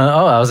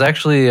 I was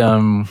actually,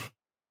 I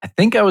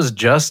think I was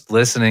just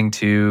listening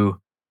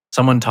to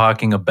someone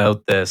talking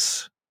about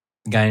this.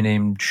 A guy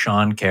named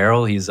Sean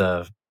Carroll. He's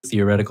a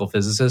theoretical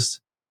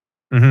physicist.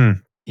 Mm-hmm.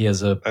 He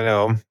has a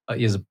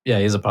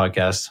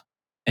podcast,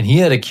 and he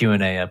had a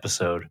Q&A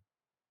episode.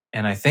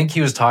 And I think he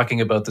was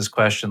talking about this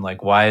question,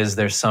 like, why is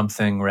there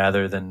something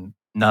rather than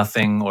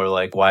nothing? Or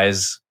like, why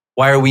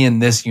are we in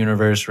this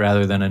universe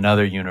rather than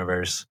another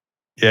universe?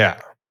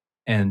 Yeah.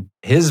 And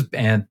his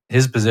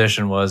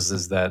position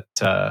is that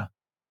the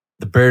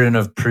burden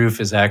of proof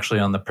is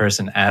actually on the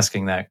person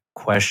asking that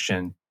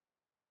question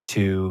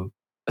to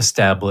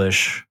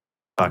establish.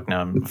 Fuck,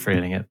 now I'm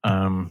forgetting it.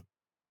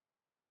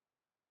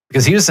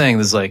 Because he was saying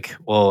this, like,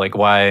 well, like,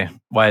 why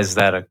is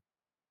that a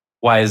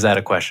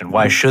question?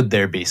 Why should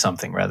there be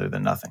something rather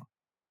than nothing?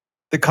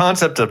 The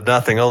concept of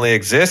nothing only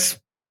exists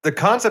the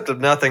concept of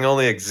nothing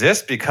only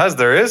exists because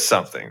there is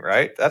something,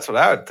 right? That's what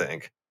I would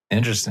think.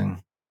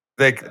 Interesting.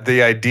 Like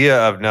the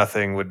idea of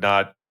nothing would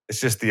not. It's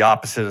just the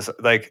opposite of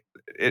like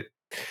it.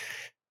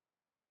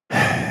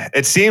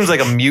 It seems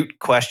like a mute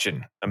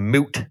question. A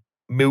moot.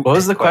 What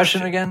was the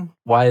question again?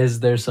 Why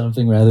is there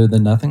something rather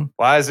than nothing?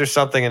 Why is there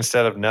something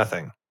instead of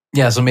nothing?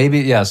 Yeah, so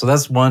maybe, yeah, so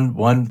that's one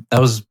that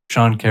was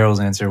Sean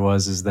Carroll's answer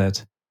is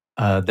that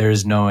there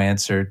is no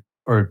answer,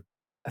 or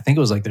I think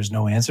it was like there's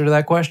no answer to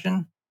that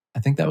question. I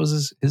think that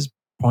was his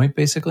point,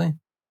 basically.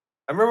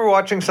 I remember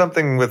watching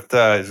something with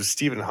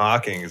Stephen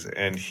Hawking,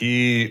 and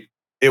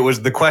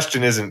the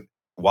question isn't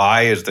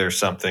why is there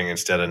something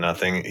instead of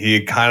nothing.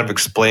 He kind of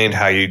explained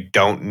how you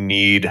don't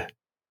need,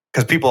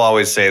 because people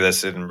always say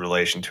this in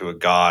relation to a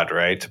god,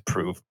 right? To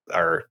prove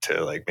or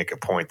to like make a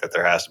point that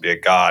there has to be a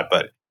god.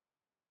 But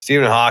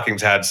Stephen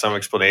Hawking's had some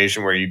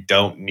explanation where you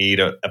don't need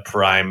a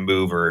prime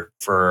mover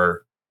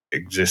for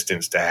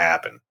existence to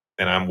happen.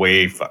 And I'm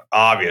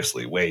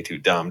obviously way too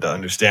dumb to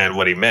understand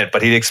what he meant,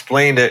 but he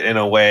explained it in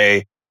a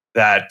way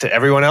that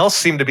everyone else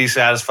seemed to be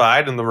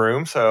satisfied in the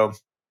room. So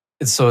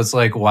it's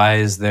like,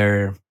 why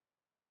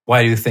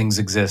do things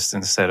exist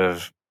instead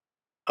of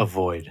a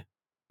void?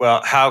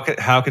 Well, how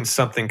can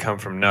something come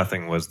from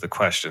nothing was the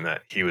question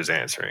that he was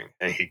answering.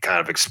 And he kind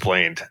of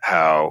explained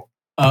how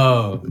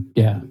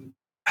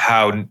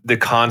how the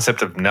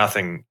concept of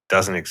nothing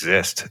doesn't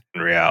exist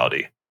in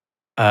reality.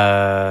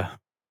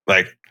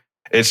 Like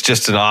it's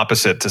just an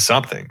opposite to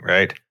something,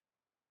 right?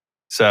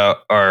 So,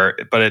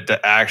 but it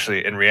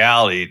actually, in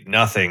reality,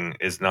 nothing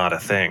is not a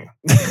thing.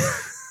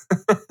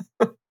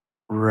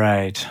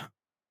 Right.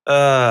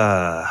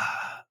 I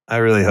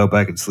really hope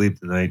I can sleep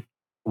tonight.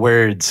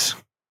 Words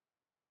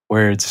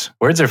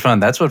are fun.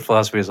 That's what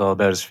philosophy is all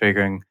about, is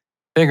figuring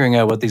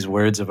out what these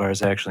words of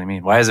ours actually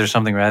mean. Why is there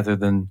something rather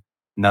than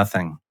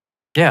nothing?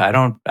 Yeah,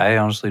 I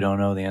honestly don't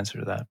know the answer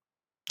to that.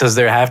 Does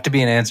there have to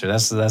be an answer?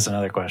 That's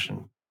another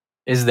question.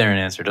 Is there an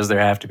answer? Does there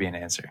have to be an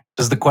answer?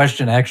 Does the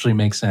question actually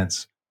make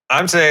sense?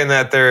 I'm saying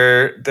that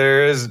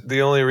there is,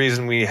 the only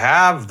reason we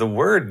have the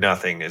word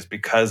nothing is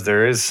because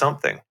there is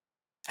something.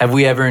 Have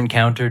we ever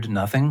encountered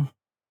nothing?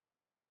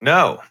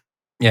 No.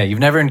 Yeah, you've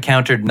never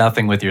encountered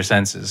nothing with your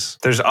senses.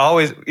 There's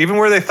always, even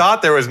where they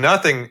thought there was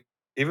nothing,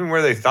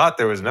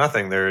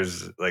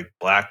 there's like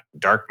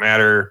dark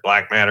matter,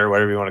 black matter,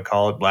 whatever you want to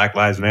call it, Black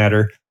Lives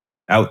Matter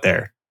out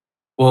there.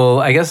 Well,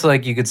 I guess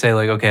like you could say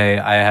like, okay,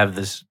 I have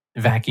this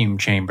vacuum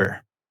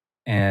chamber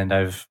and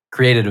I've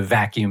created a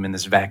vacuum in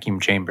this vacuum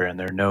chamber and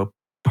there are no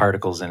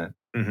particles in it.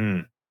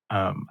 Mm-hmm.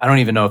 I don't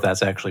even know if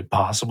that's actually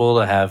possible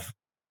to have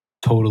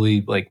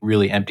totally like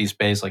really empty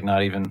space, like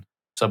not even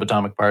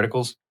subatomic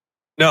particles.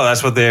 No,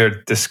 that's what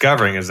they're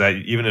discovering, is that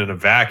even in a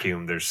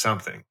vacuum, there's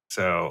something.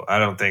 So I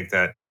don't think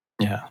that.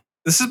 Yeah.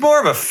 This is more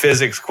of a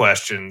physics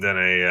question than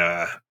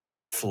a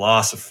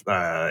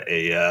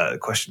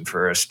question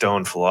for a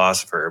stone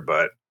philosopher,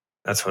 but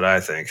that's what I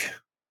think.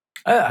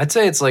 I'd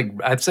say it's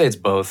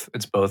both.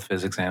 It's both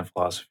physics and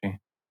philosophy.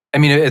 I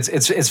mean,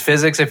 it's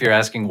physics if you're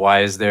asking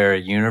why is there a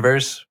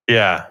universe?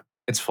 Yeah.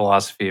 It's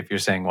philosophy if you're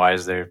saying why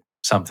is there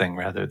something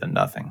rather than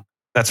nothing.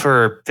 That's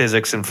where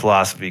physics and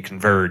philosophy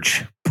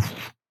converge.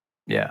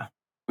 Yeah.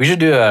 We should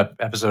do an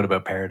episode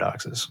about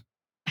paradoxes.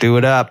 Do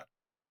it up.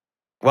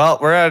 Well,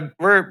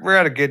 we're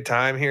at a good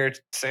time here,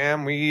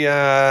 Sam. We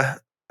that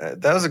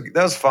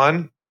was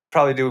fun.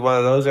 Probably do one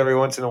of those every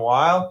once in a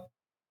while.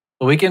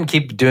 Well, we can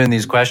keep doing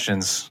these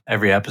questions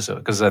every episode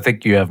because I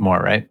think you have more,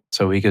 right?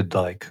 So we could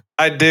like.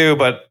 I do,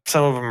 but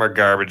some of them are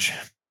garbage.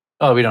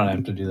 Oh, we don't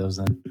have to do those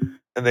then.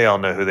 And they all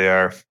know who they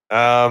are.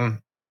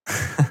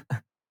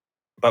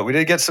 But we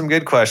did get some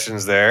good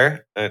questions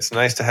there. And it's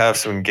nice to have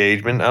some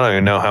engagement. I don't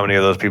even know how many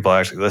of those people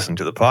actually listen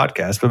to the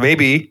podcast, but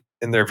maybe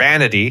in their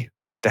vanity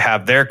to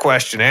have their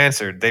question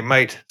answered, they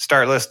might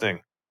start listening.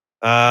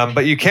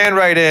 But you can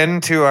write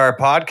in to our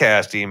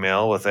podcast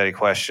email with any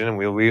question, and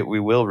we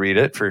will read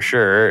it for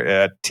sure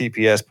at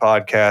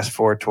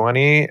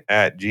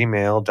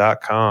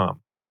tpspodcast420@gmail.com.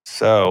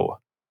 So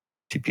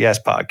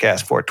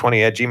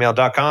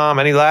tpspodcast420@gmail.com.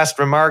 Any last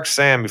remarks,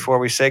 Sam, before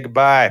we say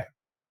goodbye?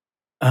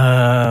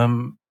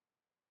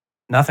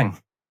 Nothing.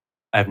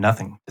 I have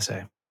nothing to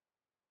say.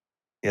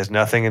 He has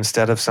nothing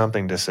instead of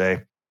something to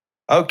say.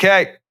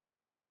 Okay.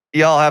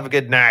 Y'all have a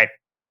good night.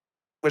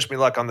 Wish me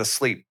luck on the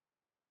sleep.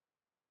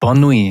 Bonne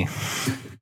nuit.